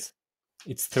 Yeah. Yes,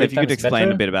 it's 3 times better. So if you could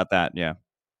explain a bit about that, yeah.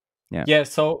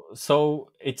 So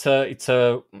it's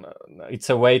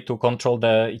a way to control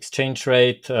the exchange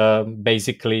rate,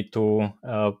 basically to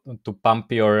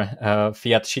pump your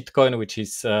fiat shitcoin,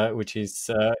 which is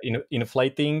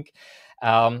inflating.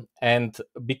 And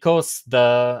because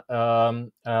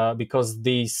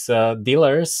these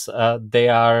dealers they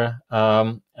are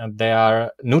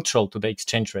neutral to the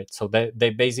exchange rate, so they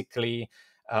basically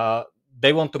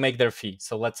they want to make their fee.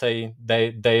 So let's say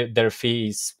their fee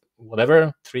is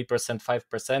whatever, 3%,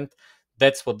 5%.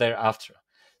 That's what they're after.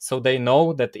 So they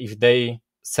know that if they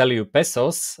sell you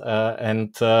pesos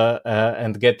and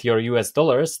get your US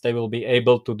dollars, they will be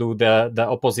able to do the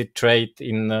opposite trade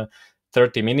in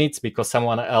 30 minutes because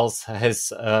someone else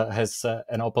has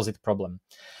an opposite problem.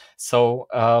 So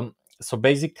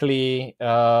basically.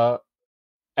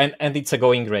 And it's a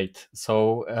going rate,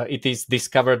 so it is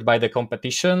discovered by the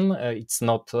competition. It's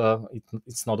not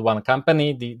one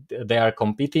company. They are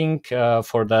competing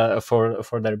for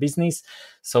their business,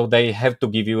 so they have to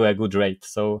give you a good rate.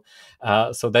 So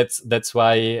that's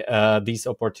why these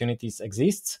opportunities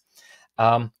exist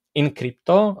in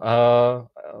crypto.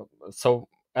 So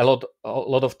a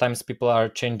lot of times people are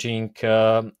changing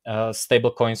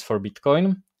stable coins for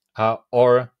Bitcoin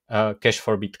or cash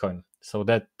for Bitcoin. So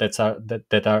these are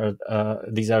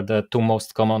the two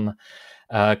most common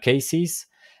cases,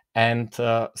 and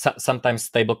sometimes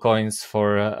stable coins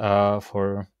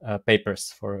for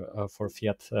papers for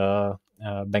fiat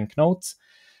banknotes.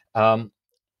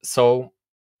 So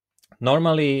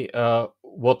normally,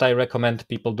 what I recommend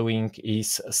people doing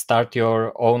is start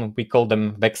your own. We call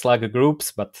them Vekslak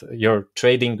groups, but your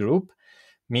trading group,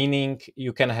 meaning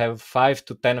you can have 5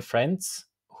 to 10 friends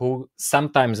who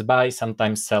sometimes buy,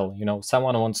 sometimes sell.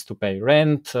 Someone wants to pay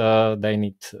rent, they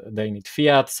need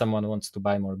fiat. Someone wants to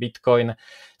buy more Bitcoin.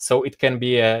 So it can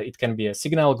be a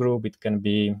signal group. It can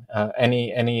be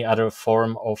any other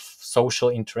form of social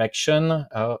interaction,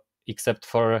 except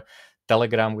for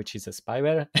Telegram, which is a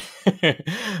spyware.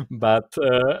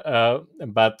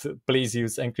 but please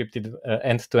use encrypted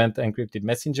end-to-end encrypted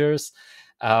messengers.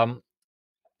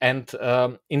 And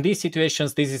in these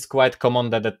situations, this is quite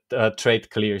common that the trade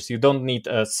clears. You don't need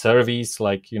a service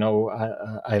like,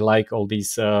 I like all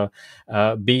these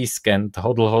BISC and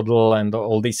HODL and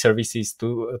all these services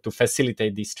to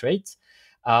facilitate these trades.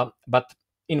 But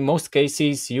in most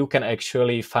cases, you can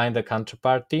actually find a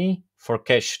counterparty for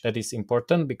cash. That is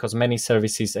important because many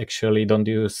services actually don't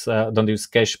use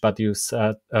cash but use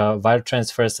wire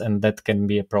transfers, and that can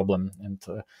be a problem. And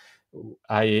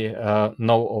I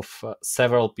know of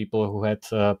several people who had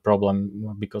a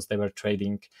problem because they were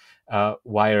trading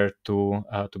wire to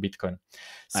Bitcoin.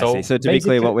 So, I see. So to be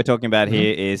clear, what we're talking about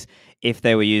here is if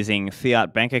they were using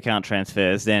fiat bank account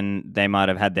transfers, then they might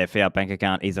have had their fiat bank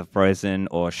account either frozen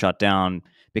or shut down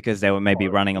because they were maybe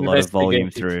running a lot of volume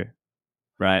through.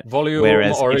 right? volume,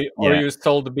 Whereas or if, or yeah, you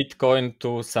sold Bitcoin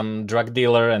to some drug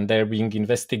dealer and they're being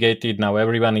investigated. Now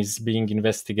everyone is being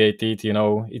investigated.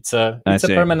 It's I a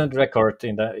see. permanent record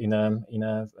in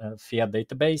a fiat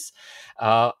database.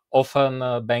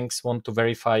 Often banks want to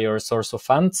verify your source of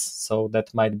funds, so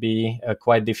that might be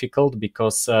quite difficult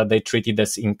because they treat it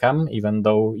as income, even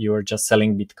though you are just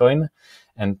selling Bitcoin,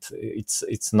 and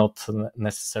it's not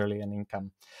necessarily an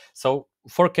income. So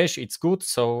for cash, it's good.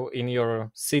 So in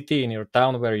your city, in your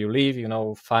town where you live,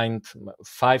 find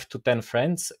 5 to 10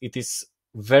 friends. It is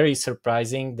very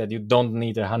surprising that you don't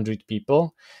need 100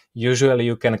 people. Usually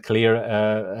you can clear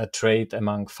a trade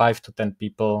among 5 to 10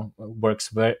 people. Works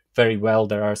very, very well.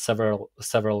 There are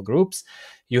several groups.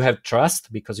 You have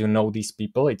trust because you know these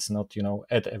people. It's not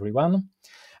at everyone.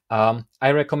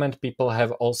 I recommend people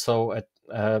have also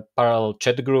a parallel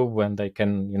chat group when they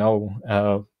can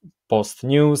post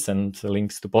news and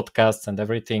links to podcasts and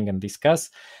everything and discuss.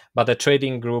 But a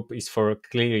trading group is for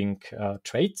clearing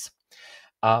trades.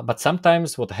 But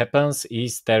sometimes what happens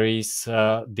is there is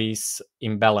this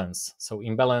imbalance. So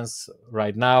imbalance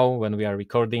right now when we are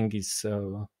recording is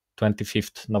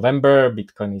 25th November.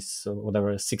 Bitcoin is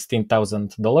whatever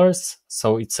 $16,000.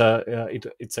 So it's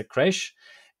a crash.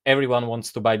 Everyone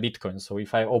wants to buy Bitcoin. So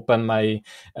if I open my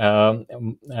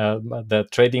the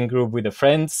trading group with the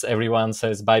friends, everyone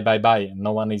says buy, buy, buy, and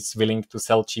no one is willing to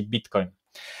sell cheap Bitcoin.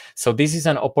 So this is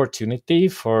an opportunity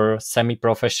for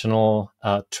semi-professional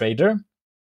trader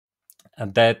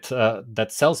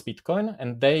that sells Bitcoin,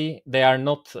 and they are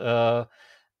not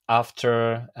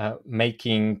after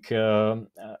making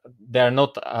they are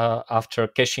not after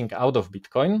cashing out of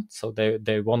Bitcoin. So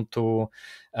they want to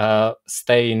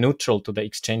stay neutral to the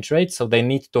exchange rate. So they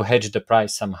need to hedge the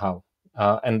price somehow,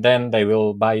 and then they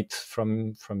will buy it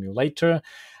from you later.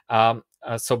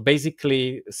 So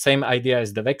basically, same idea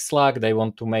as the Vekslaks. They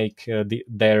want to make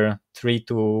their 3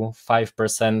 to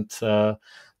 5%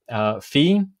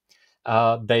 fee.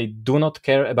 They do not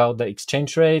care about the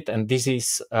exchange rate, and this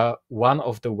is one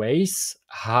of the ways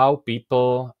how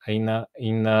people in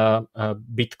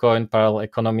Bitcoin parallel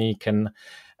economy can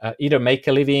either make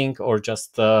a living or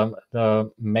just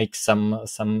make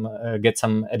get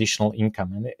some additional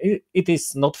income. And it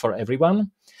is not for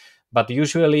everyone. But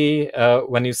usually,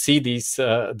 when you see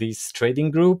these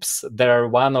trading groups, there are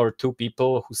 1 or 2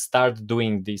 people who start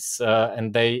doing this,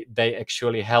 and they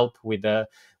actually help with the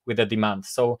demand.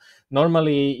 So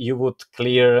normally you would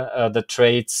clear the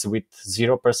trades with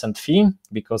 0% fee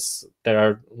because there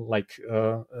are like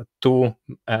 2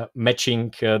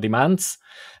 matching demands.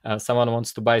 Someone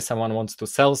wants to buy, someone wants to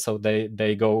sell, so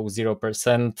they go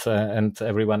 0% and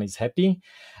everyone is happy.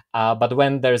 But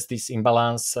when there's this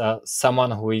imbalance,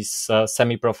 someone who is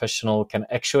semi-professional can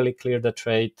actually clear the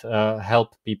trade,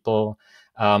 help people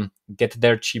get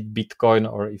their cheap Bitcoin,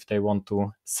 or if they want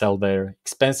to sell their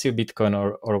expensive Bitcoin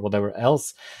or whatever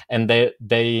else, and they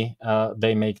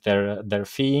make their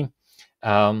fee.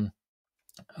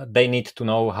 They need to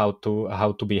know how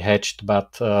to be hedged,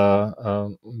 but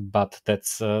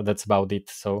that's about it.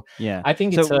 So Yeah. I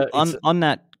think So it's on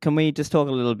that, can we just talk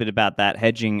a little bit about that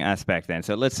hedging aspect then?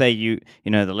 So let's say you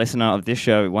know the listener of this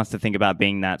show wants to think about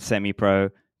being that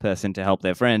semi-pro person to help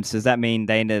their friends. Does that mean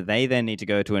they then need to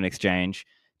go to an exchange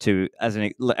to as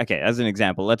an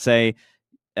example? Let's say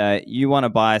you want to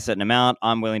buy a certain amount.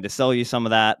 I'm willing to sell you some of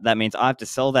that. That means I have to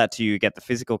sell that to you, get the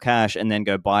physical cash, and then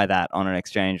go buy that on an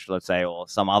exchange, let's say, or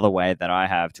some other way that I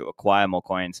have to acquire more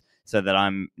coins so that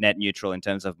I'm net neutral in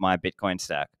terms of my Bitcoin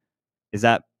stack. Is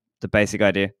that the basic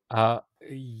idea?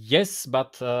 Yes,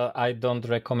 but I don't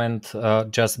recommend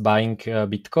just buying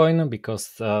Bitcoin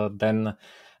because then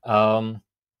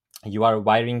you are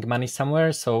wiring money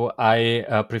somewhere. So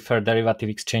I prefer derivative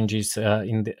exchanges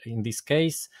in this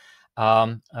case.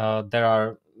 There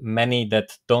are many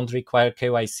that don't require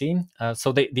KYC.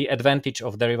 So the advantage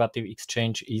of derivative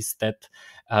exchange is that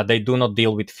they do not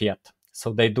deal with fiat.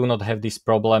 So they do not have this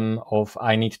problem of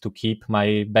I need to keep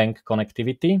my bank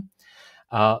connectivity.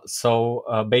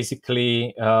 So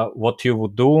basically, what you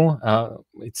would do,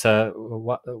 it's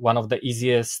one of the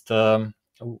easiest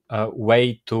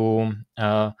way to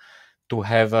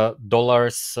have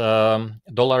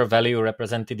dollar value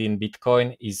represented in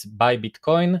Bitcoin is buy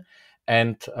Bitcoin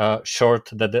and short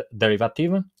the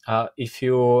derivative. If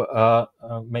you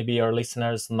maybe your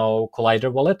listeners know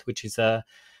Collider Wallet, which is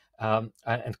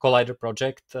and Collider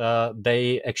project,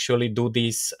 they actually do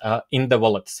this in the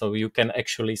wallet, so you can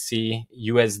actually see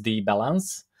USD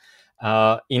balance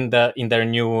in their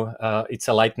new. It's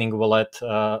a Lightning wallet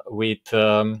with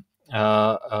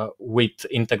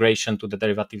integration to the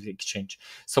derivative exchange.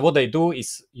 So what they do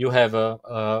is you have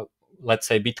let's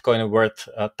say Bitcoin worth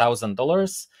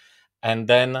 $1,000, and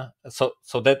then so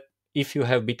that if you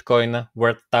have Bitcoin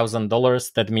worth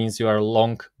 $1,000, that means you are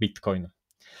long Bitcoin.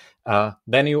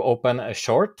 Then you open a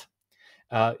short.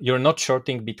 You're not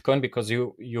shorting Bitcoin because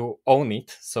you own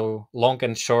it. So long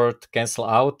and short cancel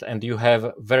out, and you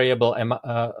have variable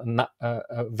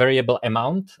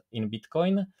amount in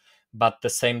Bitcoin, but the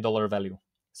same dollar value.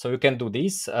 So you can do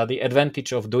this. The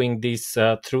advantage of doing this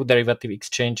through derivative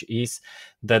exchange is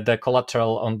that the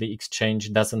collateral on the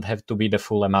exchange doesn't have to be the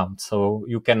full amount. So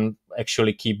you can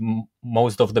actually keep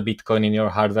most of the Bitcoin in your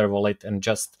hardware wallet and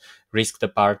just risk the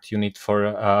part you need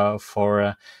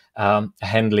for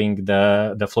handling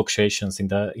the fluctuations in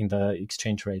the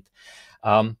exchange rate.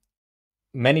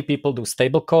 Many people do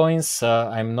stable coins.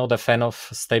 I'm not a fan of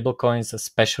stable coins,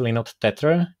 especially not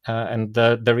Tether, and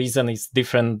the reason is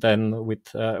different than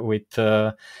with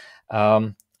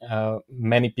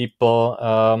many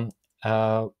people.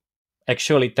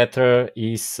 Actually, Tether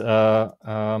is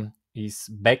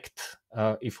backed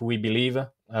if we believe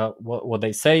what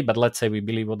they say. But let's say we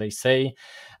believe what they say.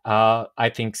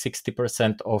 I think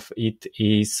 60% of it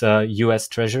is U.S.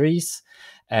 Treasuries.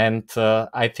 And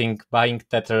I think buying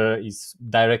Tether is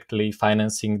directly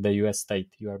financing the US state.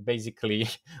 You are basically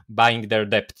buying their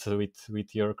debt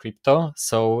with your crypto.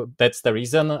 So that's the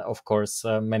reason. Of course,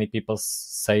 many people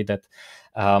say that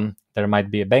there might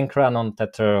be a bank run on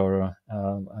Tether or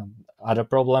other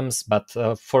problems. But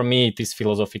for me, it is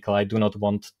philosophical. I do not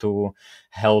want to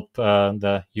help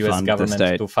the US Fund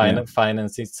government to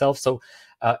finance itself. So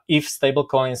if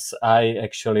stablecoins, I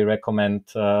actually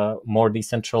recommend more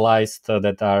decentralized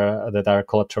that are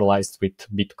collateralized with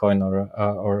Bitcoin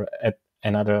or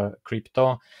another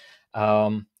crypto.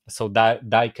 So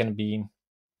DAI can be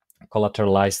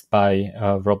collateralized by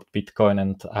robbed Bitcoin,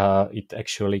 and it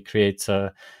actually creates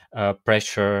a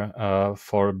pressure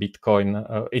for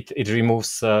Bitcoin. It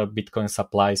removes Bitcoin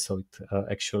supply, so it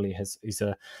actually is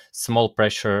a small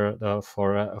pressure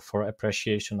for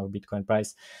appreciation of Bitcoin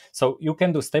price. So you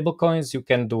can do stable coins, you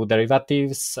can do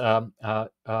derivatives.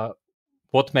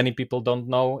 What many people don't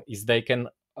know is they can.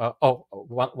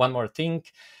 One more thing.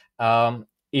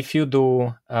 If you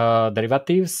do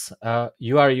derivatives,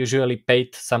 you are usually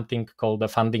paid something called a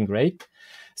funding rate.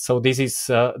 So this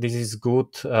is good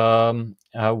when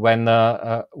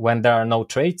there are no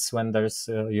trades, when there's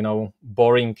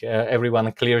boring.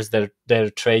 Everyone clears their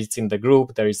trades in the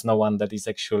group. There is no one that is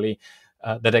actually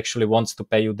that actually wants to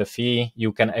pay you the fee.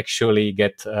 You can actually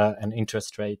get an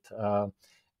interest rate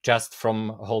just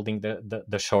from holding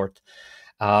the short.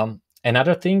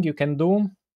 Another thing you can do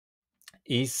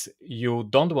is you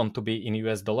don't want to be in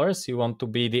US dollars, you want to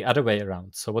be the other way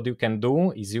around. So what you can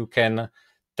do is you can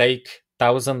take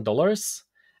 $1,000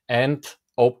 and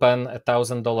open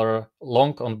 $1,000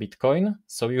 long on Bitcoin.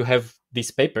 So you have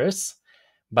these papers,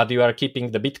 but you are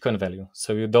keeping the Bitcoin value.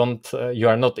 So you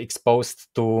are not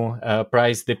exposed to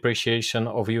price depreciation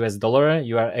of US dollar.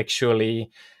 You are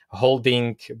actually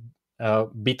holding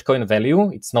Bitcoin value.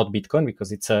 It's not Bitcoin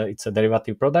because it's a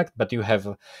derivative product, but you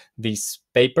have these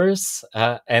papers,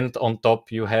 and on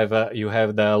top you have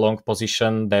the long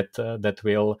position that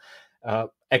will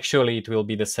actually it will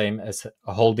be the same as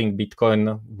holding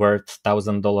Bitcoin worth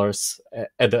 $1,000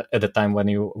 at the time when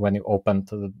you open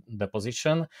the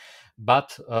position.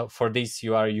 But for this,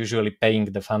 you are usually paying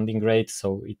the funding rate,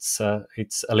 so it's a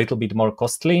little bit more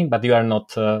costly. But you're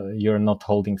not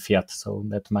holding fiat, so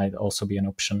that might also be an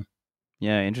option.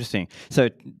 Yeah, interesting. So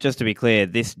just to be clear,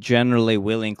 this generally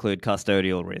will include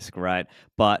custodial risk, right?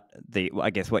 But I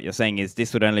guess what you're saying is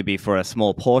this would only be for a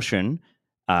small portion,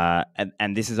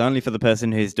 and this is only for the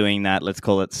person who's doing that, let's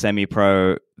call it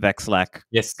semi-pro Vekslak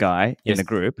guy in the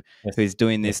group, who's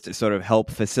doing this to sort of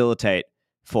help facilitate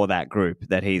for that group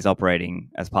that he's operating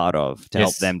as part of, to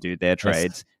help them do their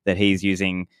trades, that he's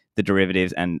using the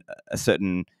derivatives, and a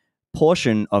certain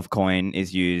portion of coin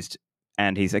is used,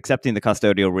 and he's accepting the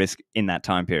custodial risk in that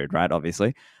time period, right?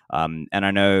 Obviously. And I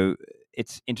know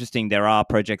it's interesting. There are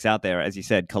projects out there. As you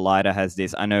said, Collider has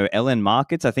this. I know LN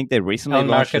Markets, I think they recently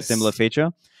launched a similar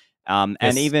feature.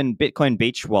 And even Bitcoin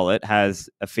Beach Wallet has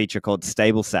a feature called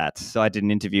Stable Sats. So I did an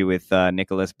interview with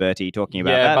Nicholas Bertie talking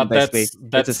about that. But and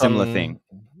basically, it's a similar thing.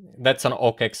 That's on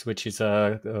OKEx, which is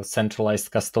a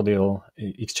centralized custodial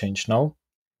exchange, no?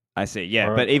 I see.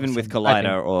 Yeah, but even with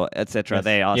Collider or etc.,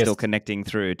 they are still connecting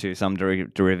through to some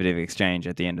derivative exchange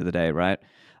at the end of the day, right?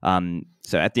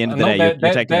 So at the end of the day,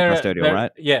 you're taking the custodial,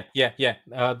 right? Yeah.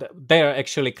 They are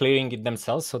actually clearing it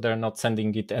themselves, so they're not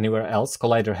sending it anywhere else.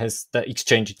 Collider has the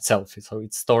exchange itself, so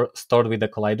it's stored with the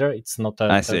Collider. It's not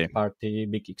a third-party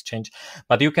big exchange.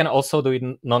 But you can also do it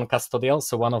non-custodial.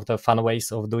 So one of the fun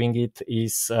ways of doing it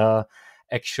is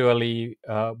actually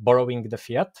borrowing the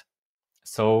fiat.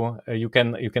 So you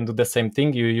can do the same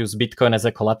thing. You use Bitcoin as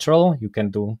a collateral. You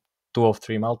can do 2 or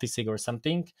 3 multisig or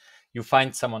something. You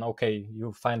find someone, okay,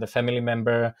 you find a family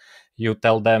member, you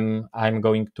tell them, I'm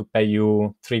going to pay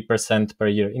you 3% per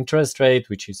year interest rate,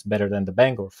 which is better than the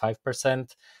bank, or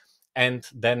 5%. And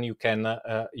then you can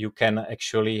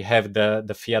actually have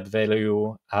the fiat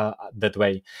value that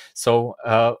way. So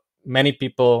many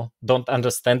people don't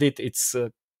understand it. It's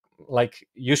like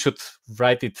you should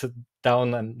write it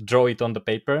down and draw it on the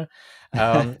paper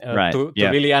Right. to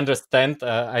Yeah. really understand.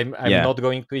 I'm Yeah. not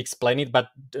going to explain it, but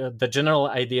the general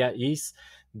idea is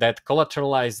that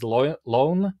collateralized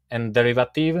loan and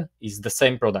derivative is the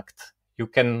same product. You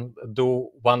can do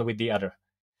one with the other.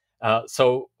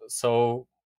 So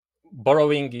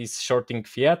borrowing is shorting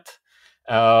fiat,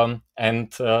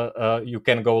 and you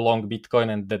can go long Bitcoin,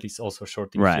 and that is also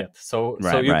shorting Right. fiat. So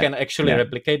Right. you Right. can actually Yeah.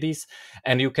 replicate this,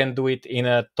 and you can do it in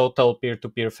a total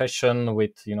peer-to-peer fashion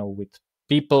with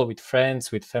people, with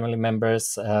friends, with family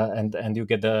members, and you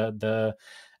get the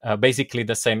basically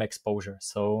the same exposure.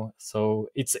 So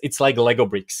it's like Lego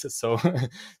bricks. So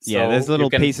Yeah, there's you little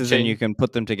can pieces and you change. can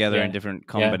put them together in Yeah, different yeah,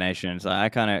 combinations. I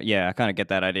kind of get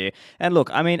that idea. And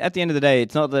look, I mean, at the end of the day,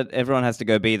 it's not that everyone has to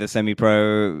go be the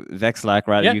semi-pro Vekslak,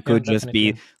 right? yeah, You yeah, could just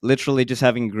be definitely. literally just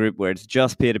having a group where it's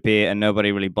just peer-to-peer and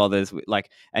nobody really bothers like,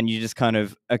 and you just kind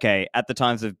of, okay, at the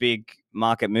times of big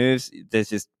market moves, there's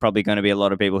just probably going to be a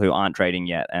lot of people who aren't trading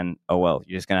yet, and oh well,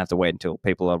 you're just going to have to wait until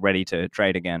people are ready to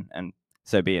trade again, and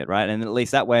so be it, right? And at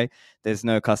least that way, there's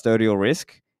no custodial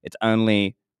risk. It's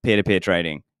only peer-to-peer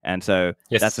trading. And so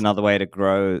that's Yes, another way to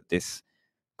grow this,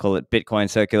 call it Bitcoin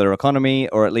circular economy,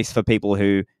 or at least for people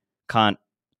who can't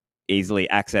easily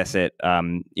access it.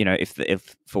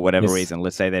 If for whatever yes. reason,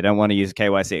 let's say they don't want to use a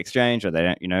KYC exchange, or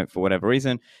they don't, for whatever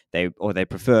reason, they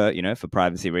prefer, for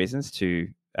privacy reasons, to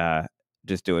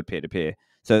just do it peer-to-peer.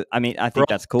 So, I mean, I Pro, think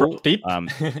that's pro cool. tip,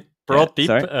 pro Yeah, tip.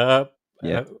 sorry.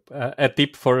 Yeah. A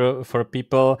tip for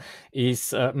people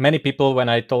is, many people, when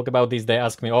I talk about this, they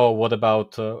ask me, "Oh, what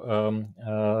about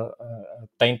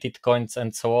tainted coins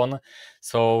and so on?"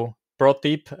 So, pro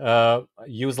tip: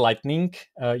 use Lightning.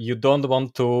 You don't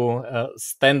want to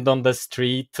stand on the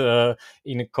street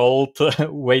in cold,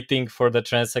 waiting for the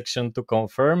transaction to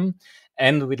confirm.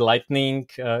 And with Lightning,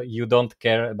 you don't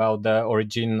care about the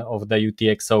origin of the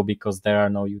UTXO, because there are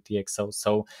no UTXO.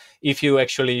 So if you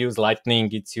actually use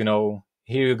Lightning, it's,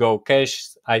 here you go,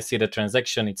 cash, I see the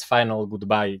transaction, it's final,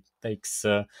 goodbye. It takes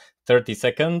 30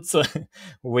 seconds.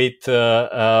 With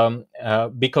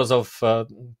because of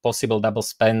possible double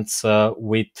spends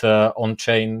with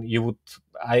on-chain,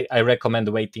 I recommend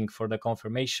waiting for the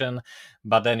confirmation,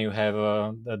 but then you have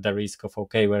the risk of,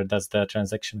 okay, where does the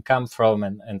transaction come from,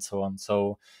 and so on.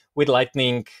 So with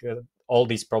Lightning, all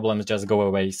these problems just go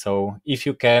away. So if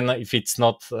you can, if it's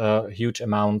not a huge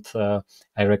amount,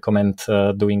 I recommend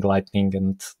doing Lightning,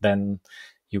 and then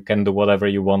you can do whatever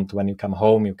you want when you come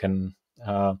home. You can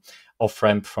off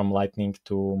ramp from Lightning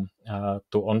to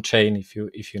on-chain if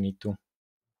you need to.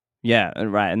 Yeah,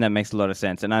 right. And that makes a lot of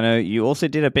sense. And I know you also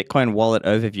did a Bitcoin wallet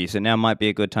overview. So now might be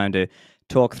a good time to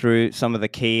talk through some of the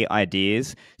key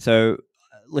ideas. So,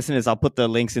 listeners, I'll put the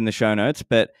links in the show notes.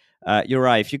 But you're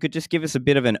right. If you could just give us a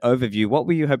bit of an overview, what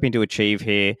were you hoping to achieve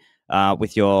here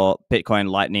with your Bitcoin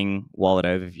Lightning wallet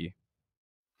overview?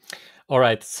 All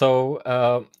right.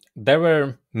 So there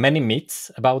were many myths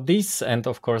about this, and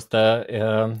of course the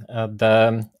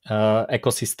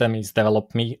ecosystem is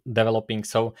developing.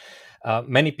 So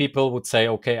many people would say,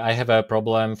 okay, I have a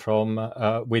problem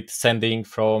with sending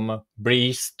from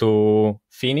Breeze to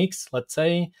Phoenix, let's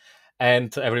say,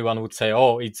 and everyone would say,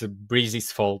 oh, it's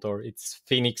Breeze's fault or it's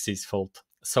Phoenix's fault.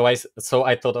 So I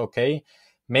thought, okay,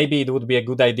 maybe it would be a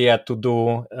good idea to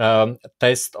do a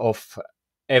test of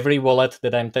every wallet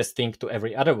that I'm testing to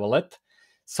every other wallet.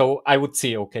 So I would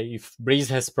see, okay, if Breeze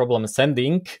has problem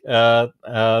sending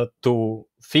to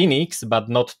Phoenix, but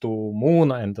not to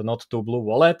Moon and not to Blue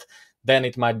Wallet, then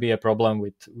it might be a problem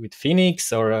with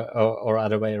Phoenix or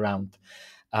other way around.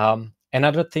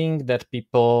 Another thing that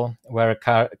people were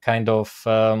kind of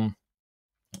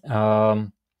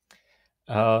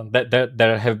that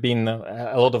there have been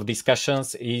a lot of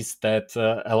discussions is that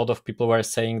a lot of people were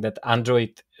saying that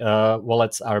Android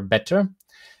wallets are better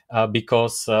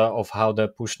because of how the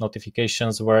push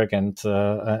notifications work, and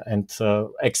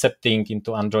accepting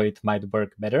into Android might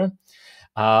work better.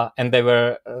 And there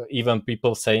were even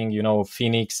people saying,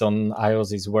 Phoenix on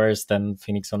iOS is worse than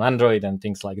Phoenix on Android and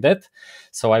things like that.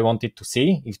 So I wanted to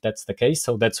see if that's the case.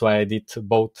 So that's why I did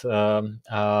both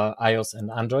iOS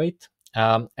and Android.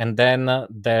 And then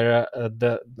the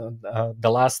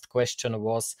last question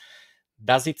was,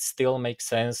 does it still make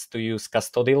sense to use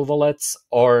custodial wallets,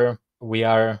 or we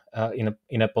are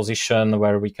in a position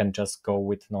where we can just go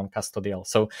with non-custodial.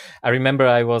 So I remember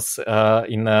I was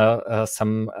in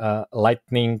some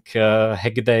Lightning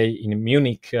hack day in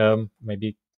Munich,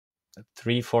 maybe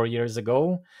 3-4 years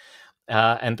ago,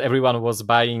 and everyone was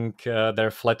buying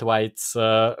their flat whites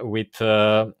with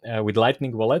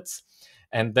Lightning wallets.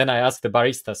 And then I asked the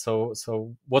barista,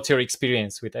 so what's your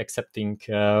experience with accepting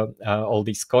all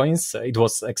these coins? It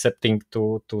was accepting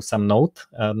to some node,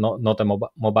 not a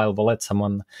mobile wallet.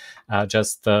 Someone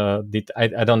just did.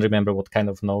 I don't remember what kind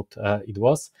of node it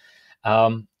was.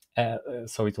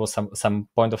 So it was some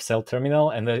point of sale terminal,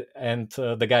 and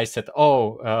the guy said,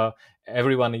 "Oh,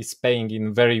 everyone is paying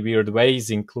in very weird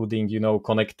ways, including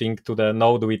connecting to the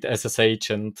node with SSH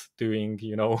and doing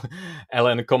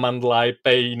ln command line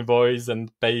pay invoice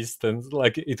and paste, and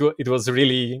like it was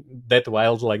really that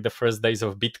wild, like the first days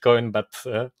of Bitcoin, but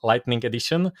Lightning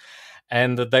edition."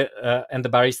 And the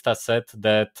barista said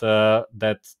that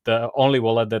the only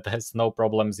wallet that has no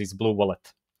problems is Blue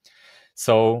Wallet.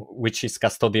 So, which is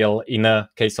custodial in a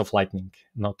case of Lightning,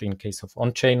 not in case of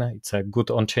on-chain. It's a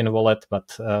good on-chain wallet,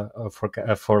 but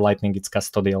for Lightning, it's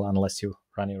custodial unless you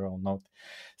run your own node.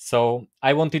 So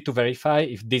I wanted to verify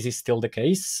if this is still the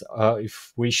case,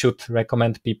 if we should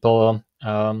recommend people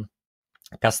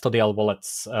custodial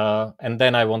wallets. And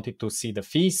then I wanted to see the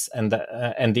fees and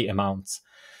the amounts.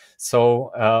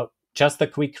 So just the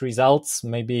quick results,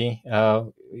 maybe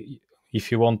if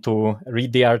you want to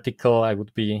read the article, I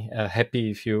would be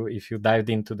happy if you dived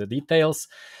into the details.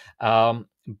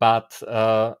 But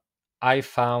I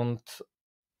found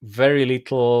very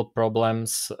little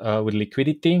problems with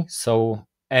liquidity. So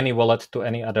any wallet to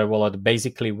any other wallet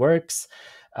basically works.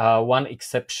 One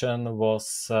exception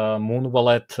was Moon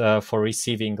Wallet for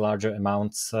receiving larger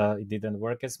amounts. It didn't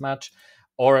work as much.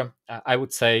 Or I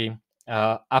would say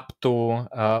up to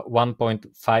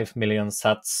 1.5 million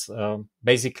sats,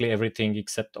 basically everything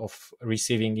except of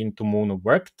receiving into Moon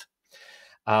worked.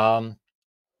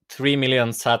 3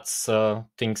 million sats,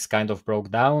 things kind of broke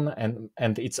down,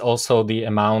 and it's also the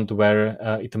amount where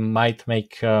it might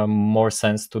make more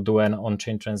sense to do an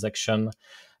on-chain transaction,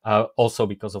 also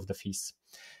because of the fees.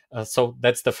 So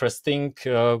that's the first thing.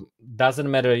 Doesn't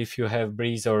matter if you have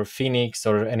Breeze or Phoenix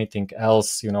or anything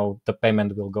else, the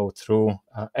payment will go through.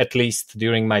 At least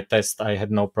during my test, I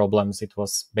had no problems. It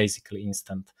was basically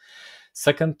instant.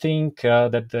 Second thing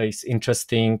that is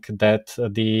interesting, that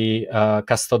the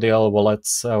custodial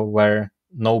wallets were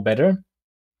no better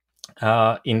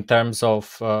in terms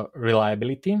of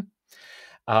reliability.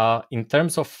 In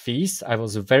terms of fees, I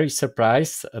was very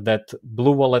surprised that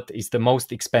Blue Wallet is the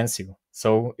most expensive.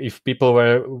 So if people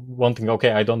were wanting,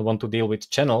 okay, I don't want to deal with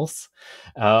channels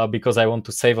because I want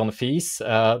to save on fees,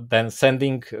 then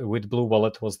sending with Blue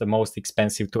Wallet was the most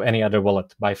expensive to any other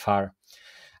wallet by far.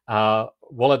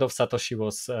 Wallet of Satoshi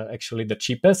was actually the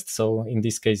cheapest. So in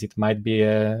this case, it might be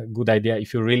a good idea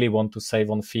if you really want to save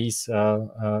on fees.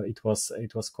 It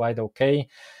was quite okay.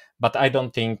 But I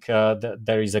don't think that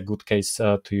there is a good case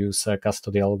to use a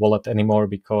custodial wallet anymore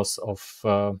because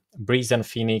of Breeze and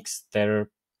Phoenix. They're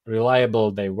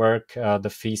reliable, they work, the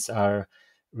fees are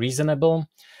reasonable.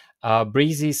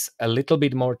 Breeze is a little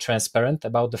bit more transparent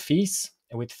about the fees.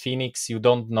 With Phoenix, you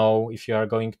don't know if you are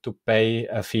going to pay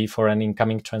a fee for an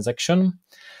incoming transaction.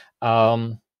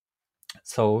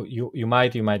 So you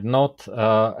might not.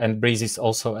 And Breeze is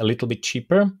also a little bit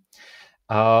cheaper.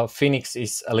 Phoenix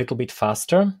is a little bit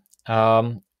faster.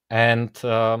 And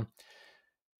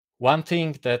one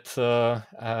thing that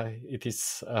it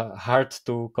is hard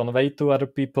to convey to other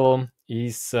people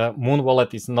is Moon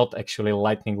Wallet is not actually a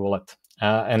Lightning wallet.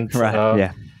 Right,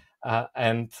 yeah.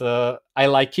 I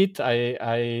like it.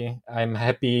 I'm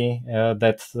happy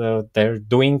that they're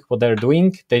doing what they're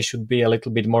doing. They should be a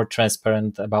little bit more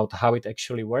transparent about how it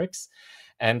actually works.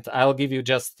 And I'll give you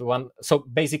just one. So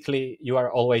basically, you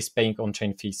are always paying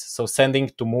on-chain fees. So sending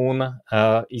to Moon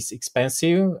is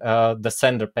expensive. The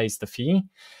sender pays the fee.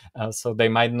 So they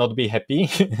might not be happy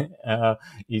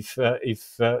if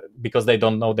because they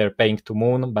don't know they're paying to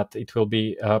Moon, but it will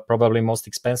be probably most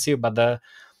expensive. But the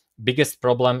biggest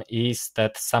problem is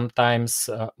that sometimes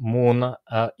Moon,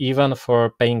 even for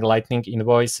paying Lightning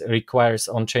invoice, requires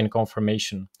on-chain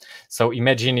confirmation. So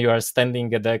imagine you are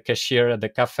standing at the cashier at the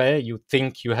cafe, you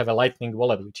think you have a Lightning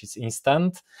wallet, which is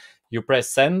instant. You press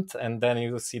send, and then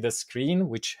you see the screen,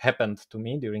 which happened to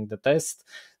me during the test,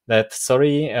 that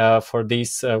sorry, for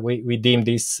this, we deem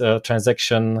this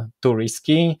transaction too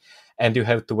risky, and you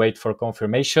have to wait for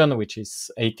confirmation, which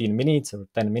is 18 minutes or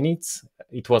 10 minutes.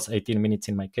 It was 18 minutes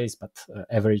in my case, but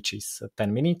average is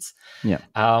 10 minutes. yeah.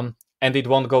 And it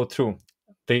won't go through.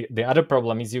 the other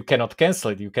problem is you cannot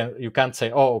cancel it. You can't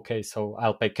say, oh, okay, so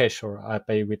I'll pay cash or I'll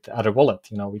pay with other wallet.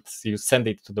 It's you send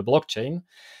it to the blockchain,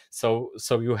 so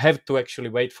you have to actually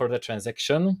wait for the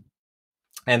transaction,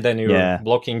 and then you're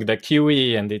blocking the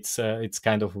QE, and it's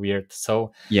kind of weird.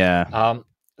 So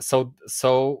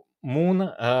so Moon,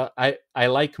 I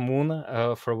like Moon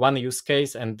for one use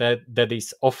case, and that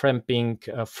is off-ramping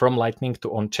from Lightning to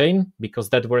on-chain,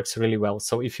 because that works really well.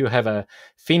 So if you have a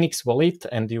Phoenix wallet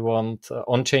and you want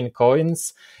on-chain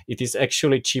coins, it is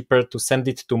actually cheaper to send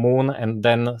it to Moon and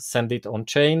then send it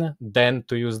on-chain than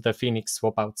to use the Phoenix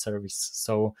swap-out service.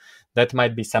 So that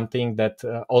might be something that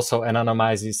also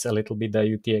anonymizes a little bit the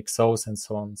UTXOs and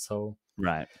so on. So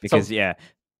right, because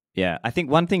yeah, I think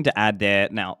one thing to add there.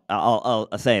 Now, I'll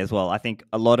say as well. I think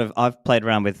I've played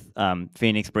around with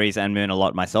Phoenix, Breeze, and Moon a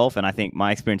lot myself, and I think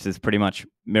my experience is pretty much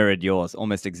mirrored yours,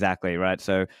 almost exactly, right?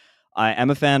 So, I am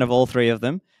a fan of all three of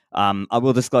them. I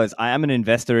will disclose I am an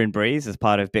investor in Breeze as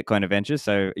part of Bitcoin Adventures,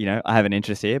 so I have an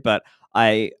interest here. But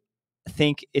I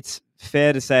think it's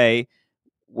fair to say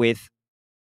with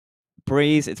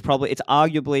Breeze, it's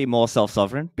arguably more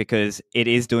self-sovereign because it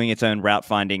is doing its own route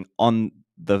finding on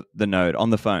the node, on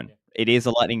the phone. It is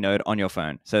a Lightning node on your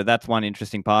phone. So that's one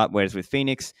interesting part. Whereas with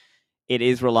Phoenix, it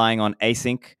is relying on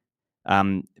async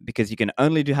because you can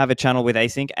only have a channel with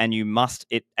async, and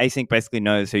async basically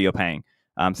knows who you're paying.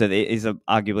 So there is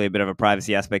arguably a bit of a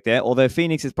privacy aspect there. Although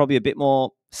Phoenix is probably a bit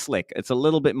more slick. It's a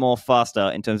little bit more faster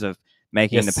in terms of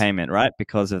making the payment, right?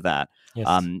 Because of that.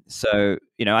 So,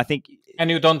 I think... And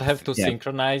you don't have to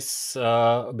synchronize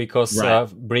because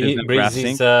Breeze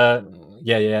is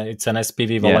it's an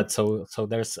SPV wallet, so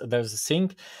there's a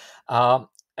sync.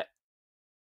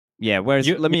 Whereas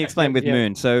let me explain with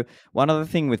Moon. So one other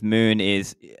thing with Moon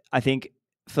is, I think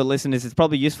for listeners, it's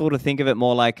probably useful to think of it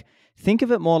more like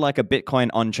a Bitcoin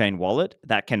on-chain wallet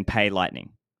that can pay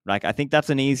Lightning. Like, I think that's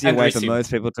an easier way for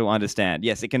most people to understand.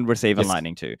 Yes, it can receive on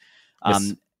Lightning too.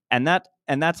 And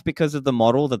that's because of the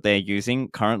model that they're using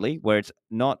currently, where it's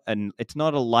not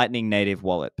a Lightning native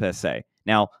wallet per se.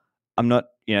 Now, I'm not,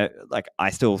 I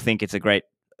still think it's a great,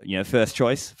 first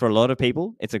choice for a lot of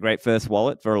people. It's a great first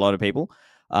wallet for a lot of people,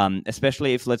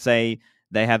 especially if, let's say,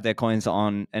 they have their coins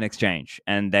on an exchange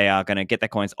and they are going to get their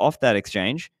coins off that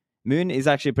exchange. Moon is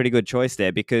actually a pretty good choice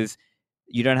there because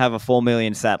you don't have a 4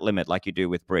 million sat limit like you do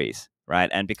with Breeze, right?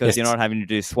 And because you're not having to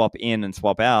do swap in and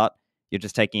swap out, you're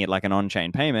just taking it like an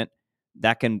on-chain payment.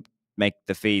 That can make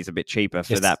the fees a bit cheaper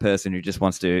for that person who just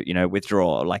wants to,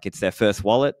 withdraw. Like, it's their first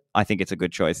wallet. I think it's a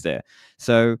good choice there.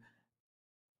 So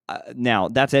now,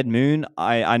 that said, Moon,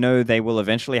 I know they will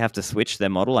eventually have to switch their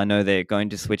model. I know they're going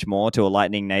to switch more to a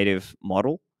Lightning native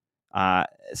model.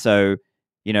 So,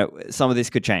 some of this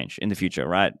could change in the future,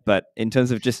 right? But in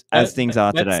terms of just as things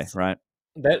are today, right?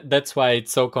 That's why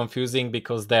it's so confusing,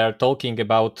 because they are talking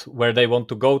about where they want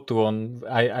to go to.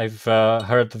 I've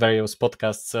heard various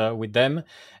podcasts with them,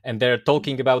 and they're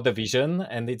talking about the vision,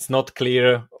 and it's not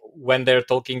clear when they're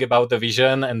talking about the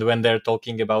vision and when they're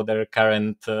talking about their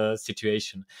current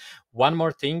situation. One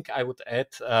more thing I would add,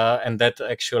 and that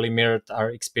actually mirrored our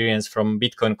experience from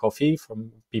Bitcoin Coffee,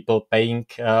 from people paying,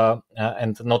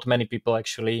 and not many people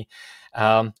actually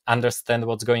understand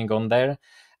what's going on there.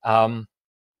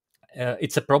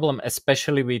 It's a problem,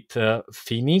 especially with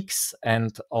Phoenix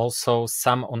and also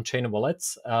some on-chain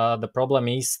wallets. The problem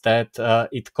is that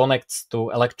it connects to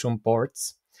Electrum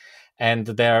ports, and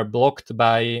they are blocked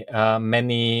by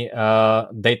many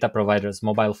data providers,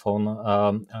 mobile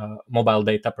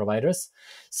data providers.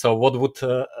 So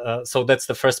so that's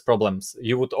the first problem.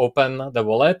 You would open the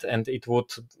wallet and it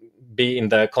would be in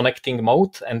the connecting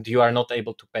mode, and you are not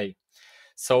able to pay.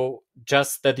 So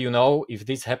just that if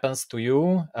this happens to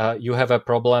you, you have a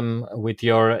problem with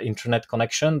your internet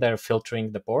connection. They're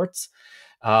filtering the ports.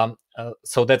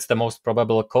 So that's the most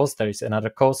probable cause. There is another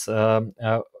cause,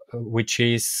 which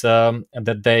is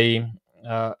that they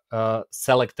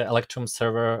select the Electrum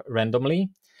server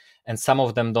randomly. And some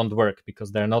of them don't work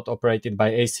because they're not operated by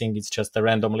async. It's just a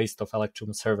random list of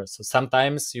Electrum servers. So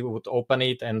sometimes you would open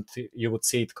it and you would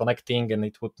see it connecting and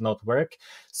it would not work.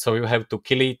 So you have to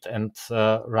kill it and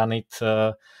run it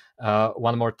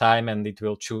one more time, and it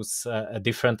will choose a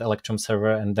different Electrum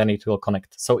server, and then it will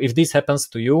connect. So if this happens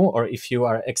to you, or if you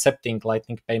are accepting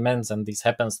Lightning payments and this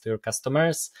happens to your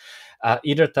customers,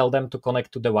 either tell them to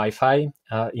connect to the Wi-Fi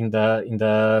in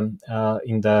the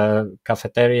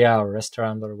cafeteria or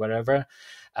restaurant or wherever,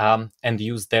 and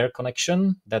use their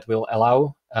connection that will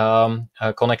allow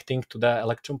connecting to the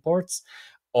Electrum ports.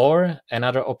 Or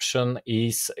another option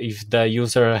is if the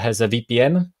user has a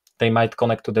VPN they might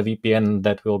connect to the VPN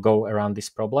that will go around this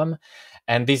problem.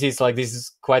 And this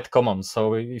is quite common.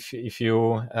 So if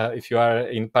you are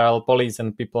in Paralelni Polis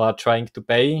and people are trying to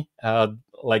pay,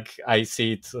 like I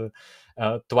see it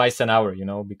twice an hour,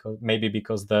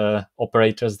 because the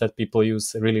operators that people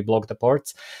use really block the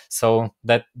ports. So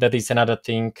that is another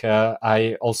thing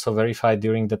I also verified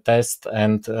during the test,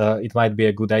 and it might be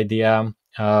a good idea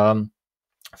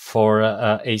for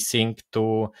async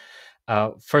to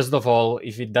first of all,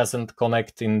 if it doesn't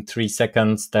connect in 3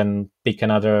 seconds, then pick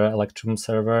another Electrum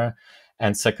server.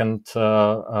 And second,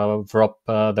 drop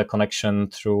the connection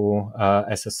through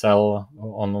SSL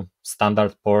on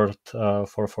standard port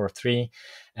 443,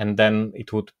 and then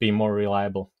it would be more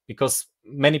reliable. Because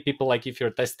many people, like if you're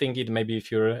testing it, maybe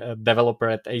if you're a developer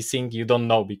at async, you don't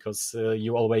know because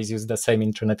you always use the same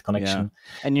internet connection.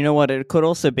 Yeah. And you know what? It could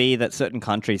also be that certain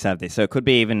countries have this. So it could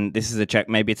be even, this is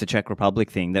maybe it's a Czech Republic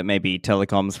thing, that maybe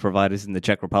telecoms providers in the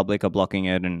Czech Republic are blocking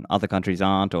it and other countries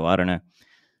aren't, or I don't know.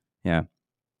 Yeah.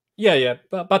 Yeah,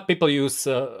 but people use.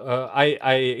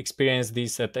 I experienced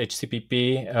this at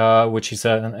HCPP, which is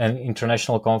an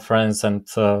international conference, and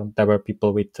there were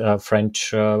people with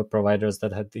French providers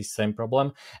that had the same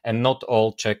problem, and not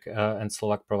all Czech and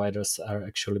Slovak providers are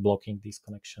actually blocking these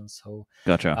connections. So,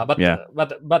 Gotcha.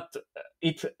 But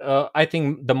it. I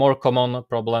think the more common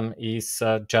problem is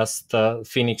just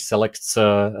Phoenix selects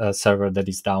a server that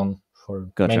is down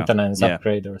for maintenance,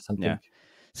 upgrade, or something. Yeah.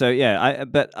 So yeah,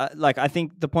 I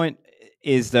think the point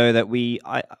is though that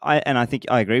I think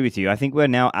I agree with you. I think we're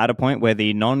now at a point where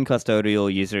the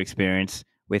non-custodial user experience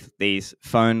with these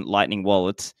phone Lightning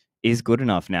wallets is good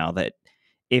enough now that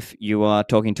if you are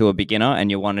talking to a beginner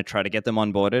and you want to try to get them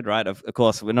onboarded, right? Of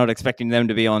course, we're not expecting them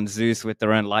to be on Zeus with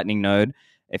their own Lightning node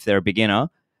if they're a beginner.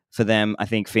 For them, I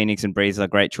think Phoenix and Breeze are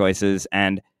great choices,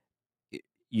 and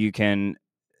you can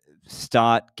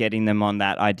start getting them on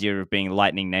that idea of being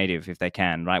Lightning native if they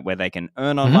can, right? Where they can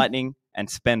earn on Lightning and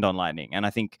spend on Lightning. And I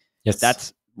think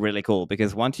that's really cool,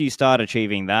 because once you start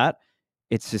achieving that,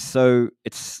 it's just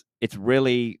it's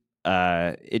really,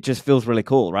 it just feels really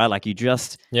cool, right? Like you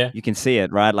can see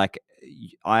it, right? Like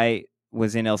I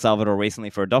was in El Salvador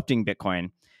recently for adopting Bitcoin,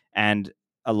 and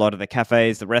a lot of the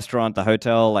cafes, the restaurant, the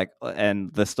hotel,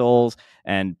 and the stalls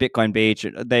and Bitcoin Beach,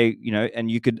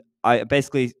 I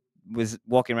basically was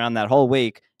walking around that whole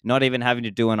week, not even having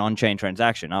to do an on-chain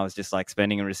transaction. I was just like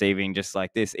spending and receiving just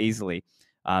like this easily.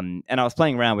 And I was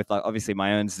playing around with obviously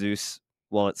my own Zeus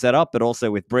wallet setup, but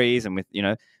also with Breeze and with,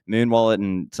 Moon Wallet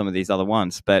and some of these other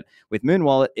ones. But with Moon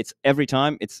Wallet, it's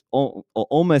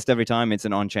almost every time it's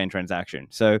an on-chain transaction.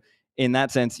 So in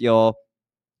that sense, you're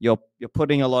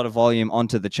putting a lot of volume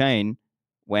onto the chain,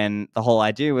 when the whole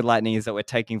idea with Lightning is that we're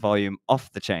taking volume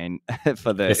off the chain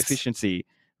for the efficiency,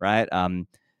 right?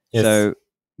 So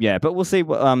yeah, but we'll see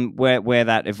where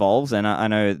that evolves, and I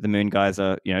know the Moon guys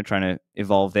are trying to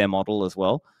evolve their model as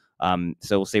well.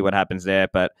 So we'll see what happens there.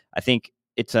 But I think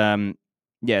it's the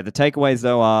takeaways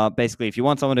though are basically, if you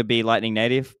want someone to be Lightning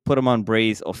native, put them on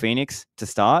Breeze or Phoenix to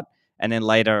start, and then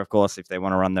later, of course, if they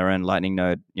want to run their own Lightning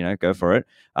node, go for it.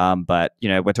 But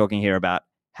we're talking here about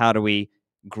how do we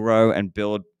grow and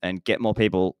build and get more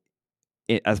people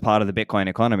as part of the Bitcoin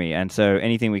economy. And so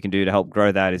anything we can do to help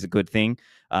grow that is a good thing.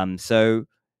 So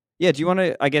yeah, do you want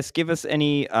to, I guess, give us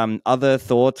any other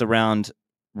thoughts around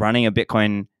running a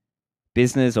Bitcoin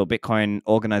business or Bitcoin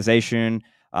organization?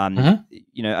 Are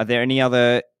there any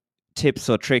other tips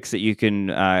or tricks that you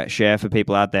can share for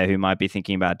people out there who might be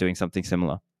thinking about doing something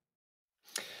similar?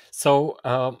 So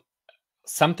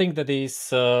something that is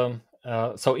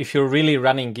so if you're really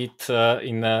running it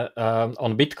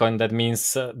on Bitcoin, that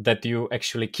means that you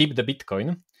actually keep the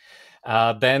Bitcoin.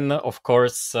 Then, of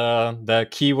course, the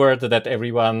keyword that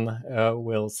everyone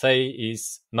will say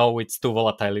is, no, it's too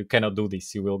volatile. You cannot do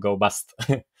this. You will go bust.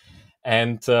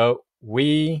 And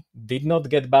we did not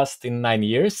get bust in 9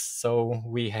 years. So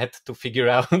we had to figure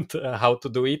out how to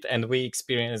do it. And we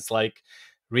experienced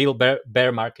real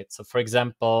bear market. So, for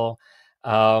example,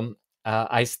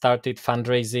 I started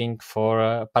fundraising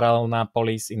for Paralelni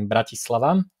Polis in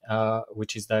Bratislava,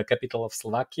 which is the capital of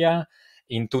Slovakia,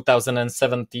 in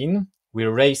 2017. We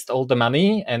raised all the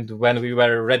money, and when we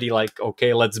were ready,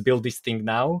 okay, let's build this thing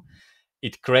now,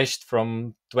 it crashed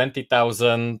from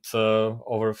 20,000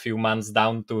 over a few months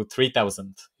down to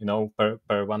 3,000,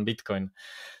 per one Bitcoin.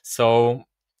 So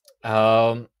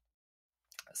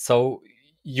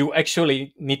you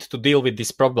actually need to deal with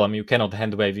this problem. You cannot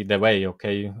hand wave it away.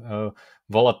 Okay,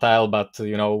 volatile, but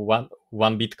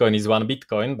one Bitcoin is one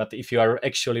Bitcoin. But if you are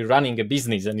actually running a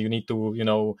business and you need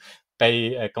to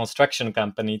pay a construction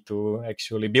company to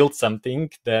actually build something,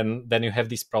 then you have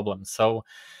this problem. So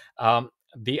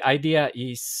the idea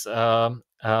is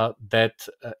that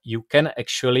you can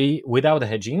actually, without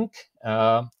hedging,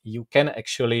 you can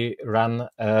actually run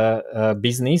a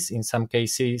business in some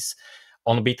cases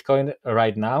on Bitcoin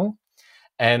right now.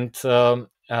 And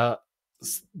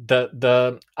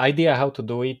the idea how to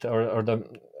do it,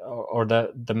 or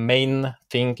the main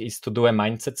thing is to do a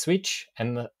mindset switch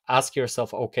and ask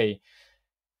yourself, okay,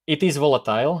 it is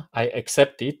volatile. I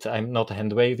accept it. I'm not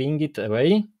hand waving it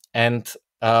away. And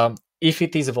if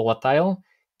it is volatile,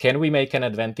 can we make an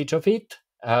advantage of it?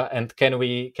 And can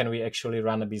we actually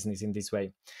run a business in this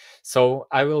way? So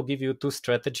I will give you two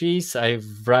strategies. I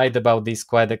write about this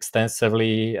quite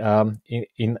extensively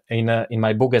in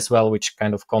my book as well, which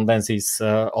kind of condenses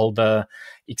all the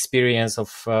experience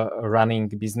of running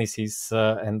businesses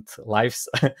and lives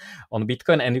on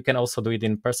Bitcoin. And you can also do it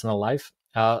in personal life.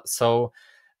 So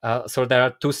there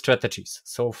are two strategies.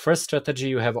 So first strategy,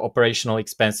 you have operational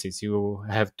expenses. You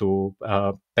have to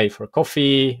pay for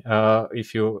coffee.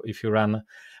 If you run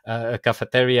a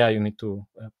cafeteria, you need to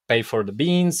pay for the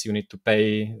beans. You need to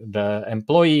pay the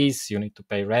employees. You need to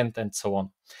pay rent and so on.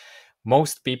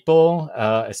 Most people,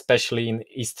 especially in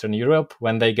Eastern Europe,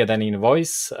 when they get an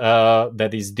invoice that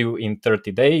is due in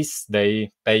 30 days,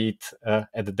 they pay it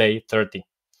at day 30.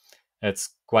 That's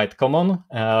quite common.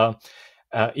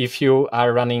 If you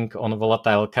are running on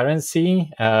volatile currency,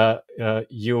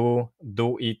 you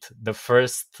do it the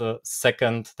first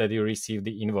second that you receive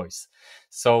the invoice.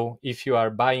 So if you are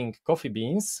buying coffee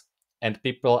beans and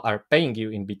people are paying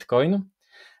you in Bitcoin,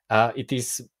 it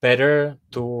is better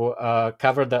to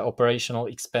cover the operational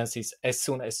expenses as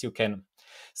soon as you can.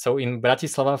 So in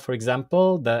Bratislava, for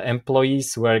example, the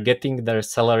employees were getting their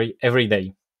salary every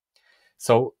day.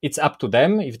 So it's up to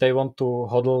them. If they want to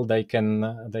hodl, they can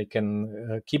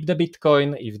keep the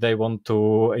Bitcoin. If they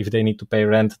need to pay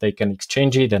rent, they can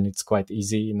exchange it, and it's quite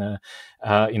easy in a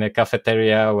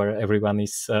cafeteria where everyone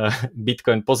is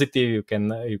Bitcoin positive. You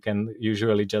can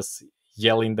usually just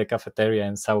yell in the cafeteria,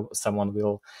 and someone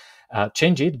will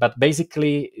change it. But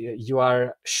basically, you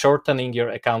are shortening your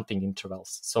accounting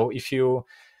intervals. So if you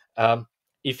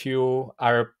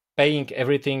are paying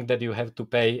everything that you have to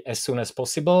pay as soon as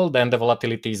possible, then the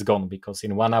volatility is gone, because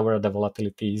in 1 hour the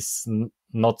volatility is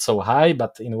not so high,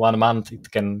 but in 1 month it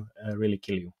can really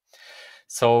kill you.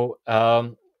 So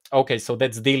okay, so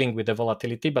that's dealing with the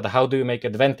volatility, but how do you make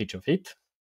advantage of it?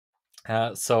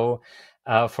 So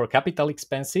for capital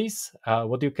expenses,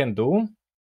 what you can do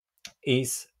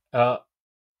is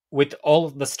with all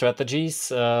of the strategies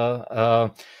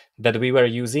that we were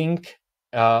using,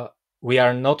 we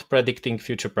are not predicting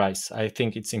future price. I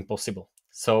think it's impossible.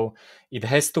 So it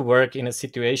has to work in a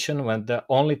situation when the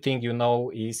only thing you know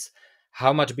is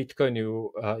how much Bitcoin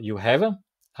you have,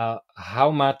 how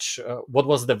much, what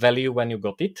was the value when you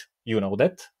got it. You know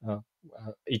that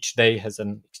each day has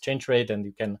an exchange rate, and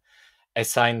you can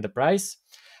assign the price,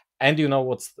 and you know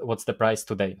what's the price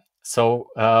today. So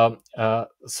a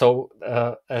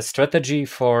strategy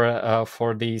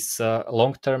for these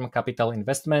long-term capital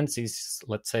investments is,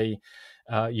 let's say,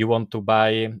 you want to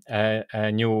buy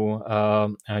a new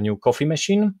coffee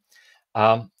machine.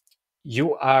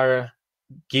 You are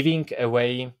giving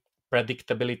away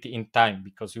predictability in time,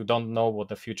 because you don't know what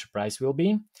the future price will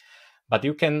be. But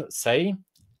you can say,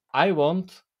 I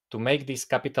want to make this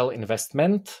capital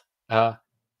investment at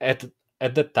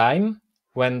the time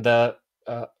when the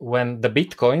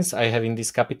Bitcoins I have in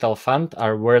this capital fund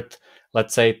are worth,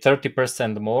 let's say,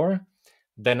 30% more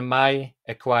than my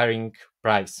acquiring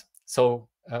price. So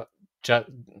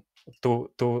to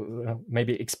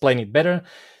maybe explain it better,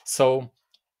 so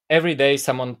every day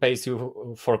someone pays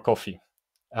you for coffee.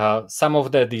 Some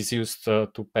of that is used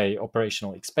to pay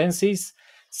operational expenses.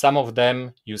 Some of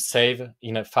them you save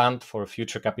in a fund for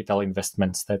future capital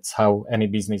investments. That's how any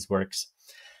business works.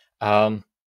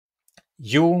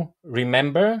 You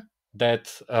remember that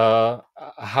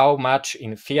how much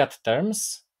in fiat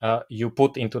terms you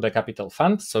put into the capital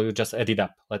fund. So you just add it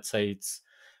up. Let's say it's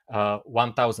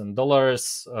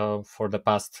 $1,000 for the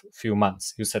past few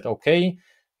months. You said, okay,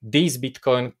 this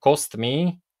Bitcoin cost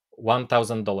me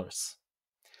 $1,000.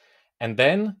 And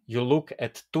then you look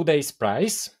at today's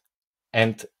price,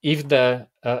 and if the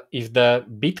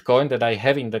Bitcoin that I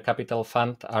have in the capital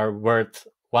fund are worth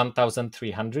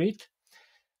 1,300,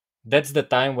 that's the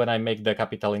time when I make the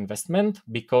capital investment,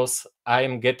 because I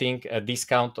am getting a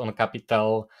discount on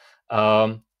capital.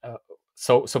 So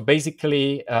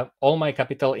basically, all my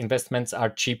capital investments are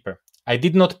cheaper. I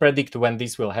did not predict when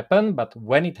this will happen, but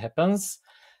when it happens,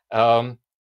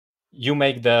 you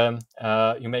make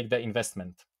the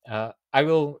investment. I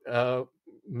will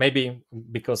maybe,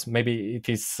 because maybe it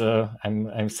is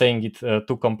I'm saying it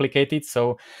too complicated.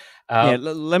 So Yeah,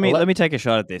 let me take a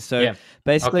shot at this. So Yeah.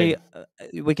 basically,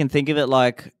 Okay. we can think of it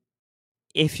like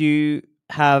if you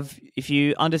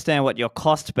understand what your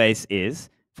cost base is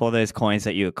for those coins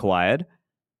that you acquired,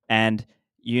 and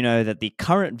you know that the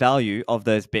current value of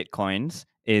those bitcoins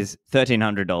is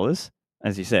 $1,300,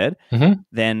 as you said,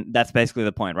 then that's basically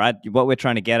the point, right? What we're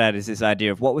trying to get at is this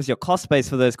idea of what was your cost base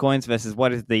for those coins versus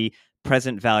what is the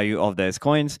present value of those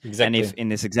coins. Exactly. And if in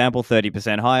this example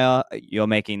 30% higher, you're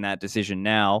making that decision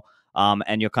now.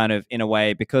 And you're kind of, in a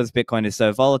way, because Bitcoin is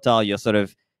so volatile, you're sort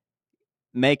of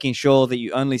making sure that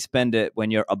you only spend it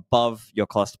when you're above your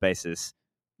cost basis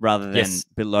rather than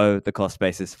below the cost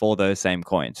basis for those same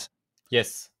coins.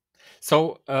 Yes.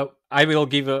 So I will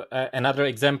give another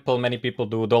example. Many people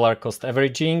do dollar cost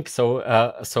averaging. So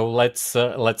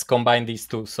let's combine these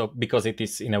two. So because it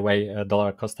is in a way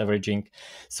dollar cost averaging.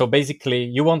 So basically,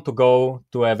 you want to go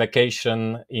to a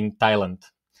vacation in Thailand.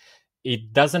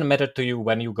 It doesn't matter to you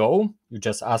when you go. You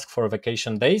just ask for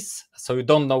vacation days. So you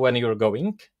don't know when you're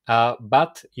going,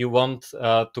 but you want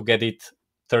to get it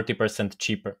 30%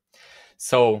 cheaper.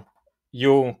 So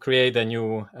you create a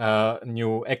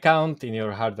new account in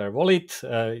your hardware wallet.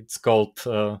 It's called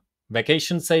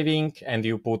vacation saving, and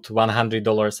you put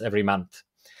 $100 every month.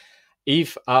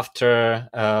 If after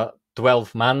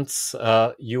 12 months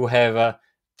you have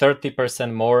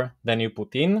 30% more than you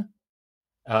put in,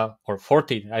 or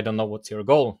 40, I don't know what's your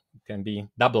goal. It can be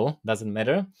double, doesn't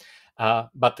matter.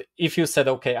 But if you said,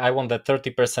 okay, I want a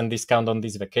 30% discount on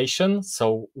this vacation,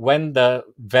 so when the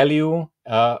value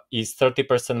is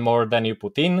 30% more than you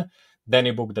put in, then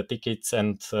you book the tickets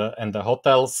and the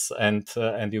hotels and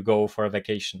you go for a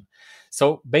vacation.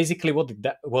 So basically,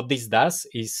 what this does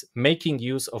is making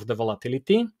use of the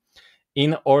volatility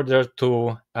in order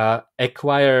to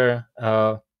acquire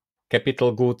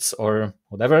capital goods or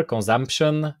whatever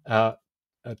consumption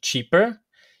cheaper.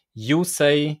 You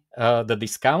say the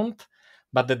discount,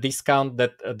 but the discount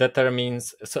that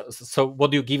determines. So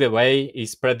what you give away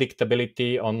is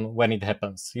predictability on when it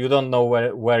happens. You don't know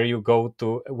where you go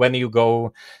to when you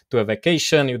go to a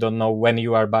vacation. You don't know when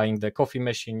you are buying the coffee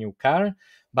machine, new car,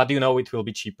 but you know it will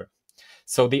be cheaper.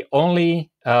 So the only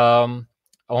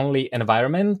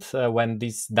environment when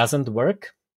this doesn't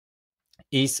work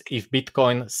is if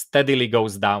Bitcoin steadily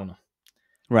goes down.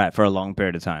 Right, for a long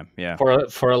period of time. Yeah.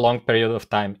 For a long period of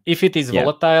time. If it is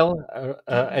volatile,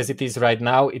 as it is right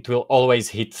now, it will always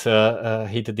hit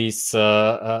this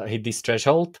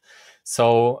threshold.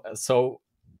 So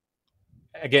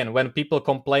again, when people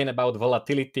complain about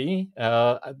volatility,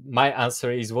 my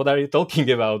answer is, what are you talking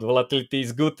about? Volatility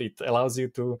is good. It allows you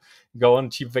to go on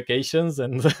cheap vacations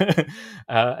and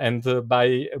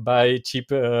buy cheap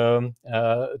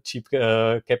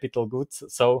capital goods.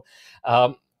 So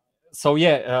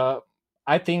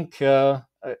I think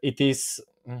it is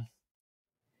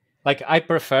like I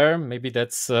prefer, maybe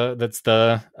that's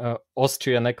the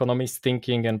Austrian economist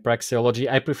thinking and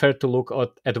praxeology. I prefer to look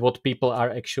at what people are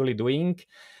actually doing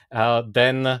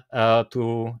than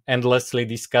to endlessly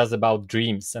discuss about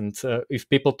dreams. And if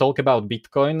people talk about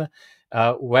Bitcoin,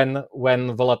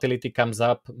 when volatility comes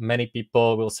up, many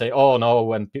people will say, "Oh no,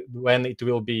 when it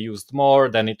will be used more,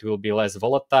 then it will be less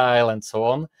volatile," and so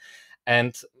on.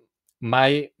 And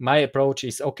my approach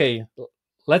is, okay,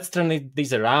 let's turn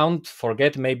this around.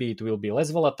 Forget, maybe it will be less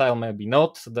volatile, maybe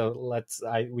not.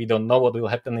 We don't know what will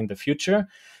happen in the future.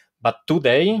 But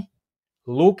today,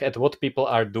 look at what people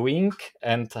are doing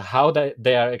and how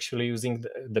they are actually using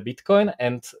the Bitcoin.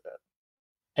 And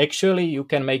actually, you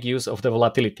can make use of the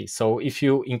volatility. So if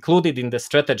you include it in the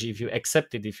strategy, if you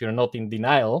accept it, if you're not in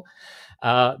denial,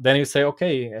 then you say,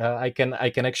 okay, I can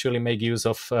actually make use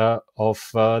of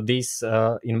this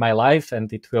in my life,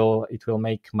 and it will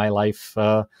make my life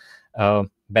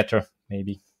better,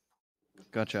 maybe.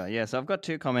 Gotcha. Yeah. So I've got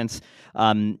two comments.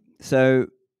 So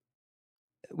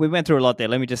we went through a lot there.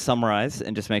 Let me just summarize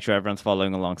and just make sure everyone's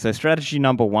following along. So strategy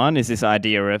number one is this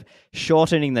idea of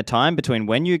shortening the time between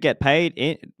when you get paid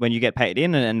in,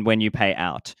 and when you pay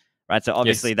out. Right. So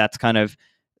obviously that's kind of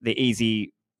the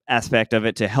easy aspect of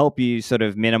it to help you sort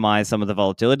of minimize some of the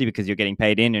volatility, because you're getting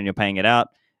paid in and you're paying it out.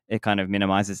 It kind of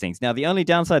minimizes things. Now, the only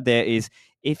downside there is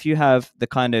if you have the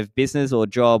kind of business or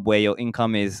job where your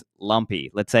income is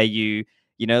lumpy. Let's say you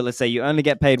only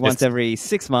get paid once every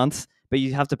 6 months, but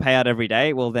you have to pay out every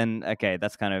day. Well, then, okay,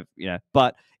 that's kind of,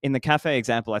 but in the cafe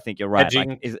example, I think you're right.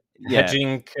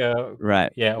 Hedging,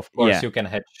 right. Yeah, of course, you can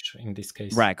hedge in this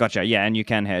case. Right, gotcha. Yeah, and you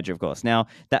can hedge, of course. Now,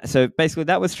 so basically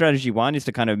that was strategy one, is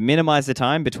to kind of minimize the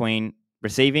time between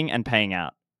receiving and paying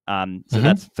out. So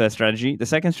that's first strategy. The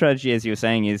second strategy, as you were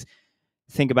saying, is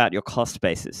think about your cost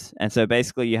basis. And so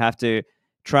basically you have to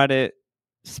try to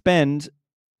spend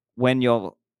when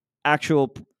you're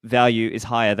actual value is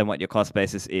higher than what your cost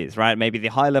basis is, right? Maybe the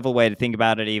high level way to think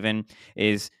about it even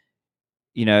is,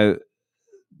 you know,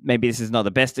 maybe this is not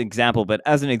the best example, but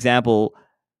as an example,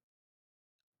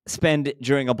 spend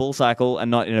during a bull cycle and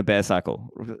not in a bear cycle,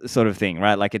 sort of thing,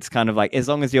 right? Like, it's kind of like, as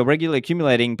long as you're regularly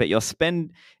accumulating, but you'll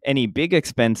spend any big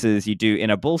expenses you do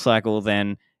in a bull cycle,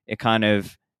 then it kind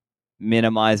of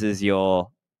minimizes your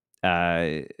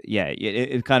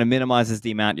it kind of minimizes the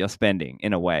amount you're spending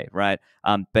in a way, right?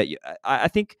 But I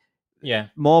think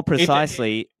more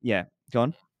precisely, go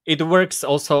on. It works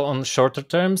also on shorter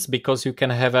terms because you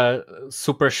can have a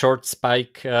super short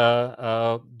spike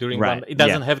during one. It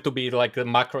doesn't have to be like a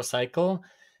macro cycle.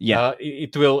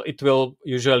 It will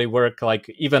usually work like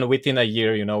even within a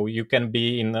year. You can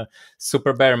be in a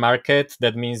super bear market.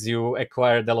 That means you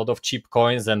acquired a lot of cheap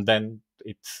coins, and then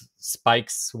it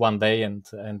spikes one day, and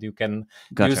you can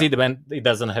use it when it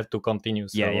doesn't have to continue.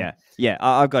 So.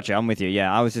 I've got you. I'm with you.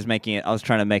 I was just I was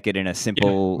trying to make it in a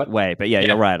simple way, but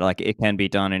you're right. Like, it can be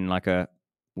done in like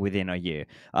within a year.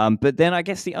 But then I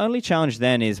guess the only challenge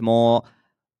then is more,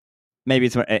 maybe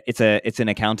it's an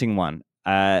accounting one.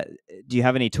 Do you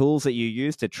have any tools that you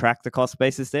use to track the cost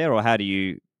basis there, or how do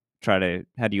you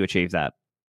achieve that?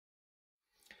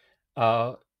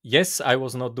 Yes, I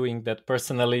was not doing that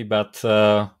personally, but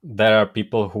there are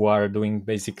people who are doing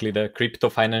basically the crypto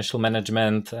financial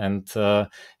management, and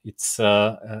it's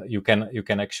you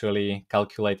can actually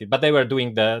calculate it. But they were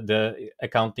doing the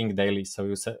accounting daily,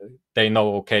 so they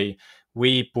know, okay,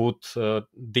 we put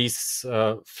this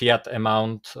fiat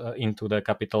amount into the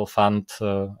capital fund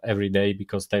every day,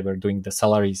 because they were doing the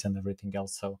salaries and everything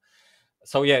else.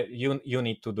 So yeah, you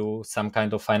need to do some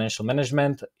kind of financial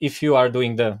management. If you are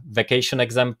doing the vacation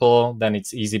example, then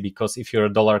it's easy, because if you're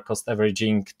dollar cost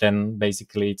averaging, then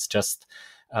basically it's just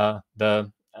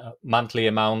the monthly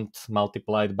amount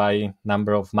multiplied by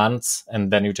number of months,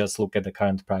 and then you just look at the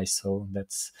current price. So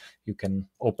that's, you can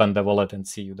open the wallet and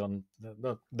see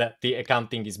that the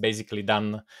accounting is basically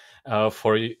done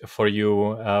for you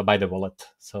by the wallet.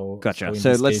 So gotcha.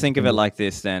 So let's think of it like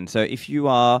this then. So if you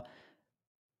are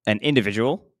an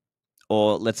individual,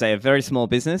 or let's say a very small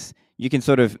business, you can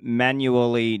sort of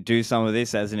manually do some of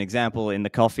this. As an example, in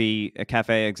the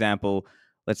cafe example,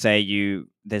 let's say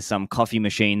there's some coffee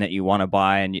machine that you want to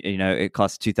buy, and it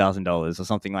costs $2,000 or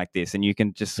something like this, and you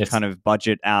can just kind of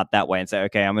budget out that way and say,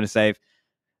 okay, I'm going to save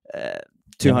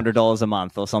 $200 a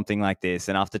month or something like this,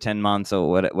 and after 10 months or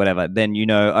whatever, then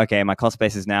okay, my cost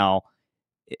base is now,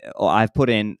 or I've put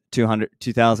in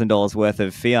 $2,000 worth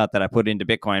of fiat that I put into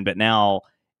Bitcoin, but now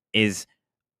has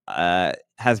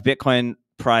Bitcoin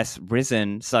price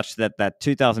risen such that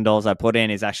 $2,000 I put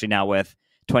in is actually now worth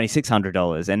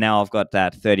 $2,600, and now I've got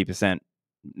that 30%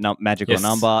 magical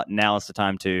number. Now it's the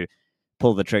time to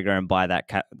pull the trigger and buy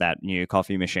that new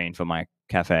coffee machine for my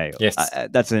cafe.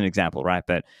 That's an example, right?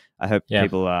 But I hope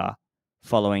people are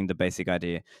following the basic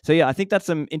idea. So I think that's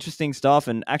some interesting stuff,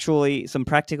 and actually some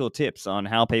practical tips on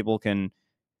how people can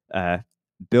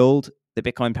build the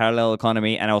Bitcoin parallel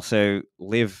economy and also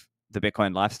live the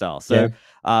Bitcoin lifestyle. So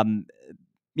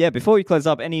before we close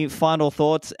up, any final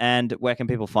thoughts, and where can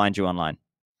people find you online?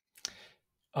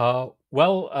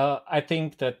 I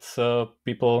think that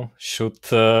people should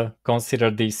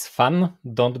consider this fun.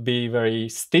 Don't be very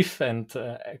stiff, and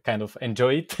kind of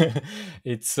enjoy it.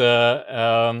 It's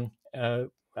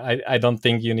I don't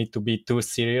think you need to be too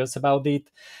serious about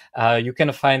it. You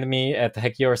can find me at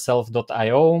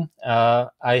hackyourself.io.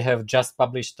 I have just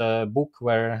published a book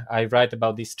where I write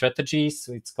about these strategies.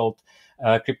 It's called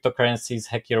Cryptocurrencies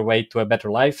Hack Your Way to a Better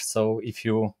Life. So if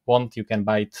you want, you can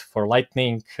buy it for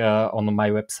Lightning on my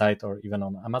website or even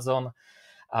on Amazon.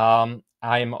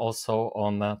 I'm also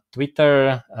on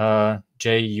Twitter,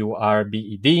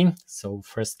 JURBED, so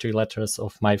first three letters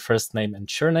of my first name and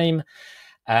surname.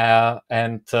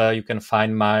 And you can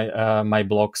find my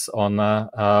blogs on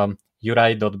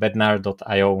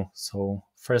juraj.bednar.io, so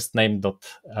first name dot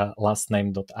last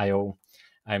name.io.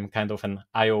 I'm kind of an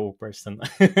IO person.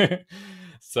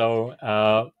 So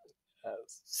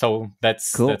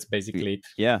that's cool. That's basically it.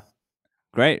 Yeah.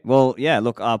 Great. Well,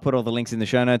 look, I'll put all the links in the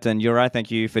show notes, and Juraj, thank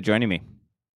you for joining me.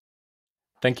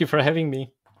 Thank you for having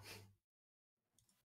me.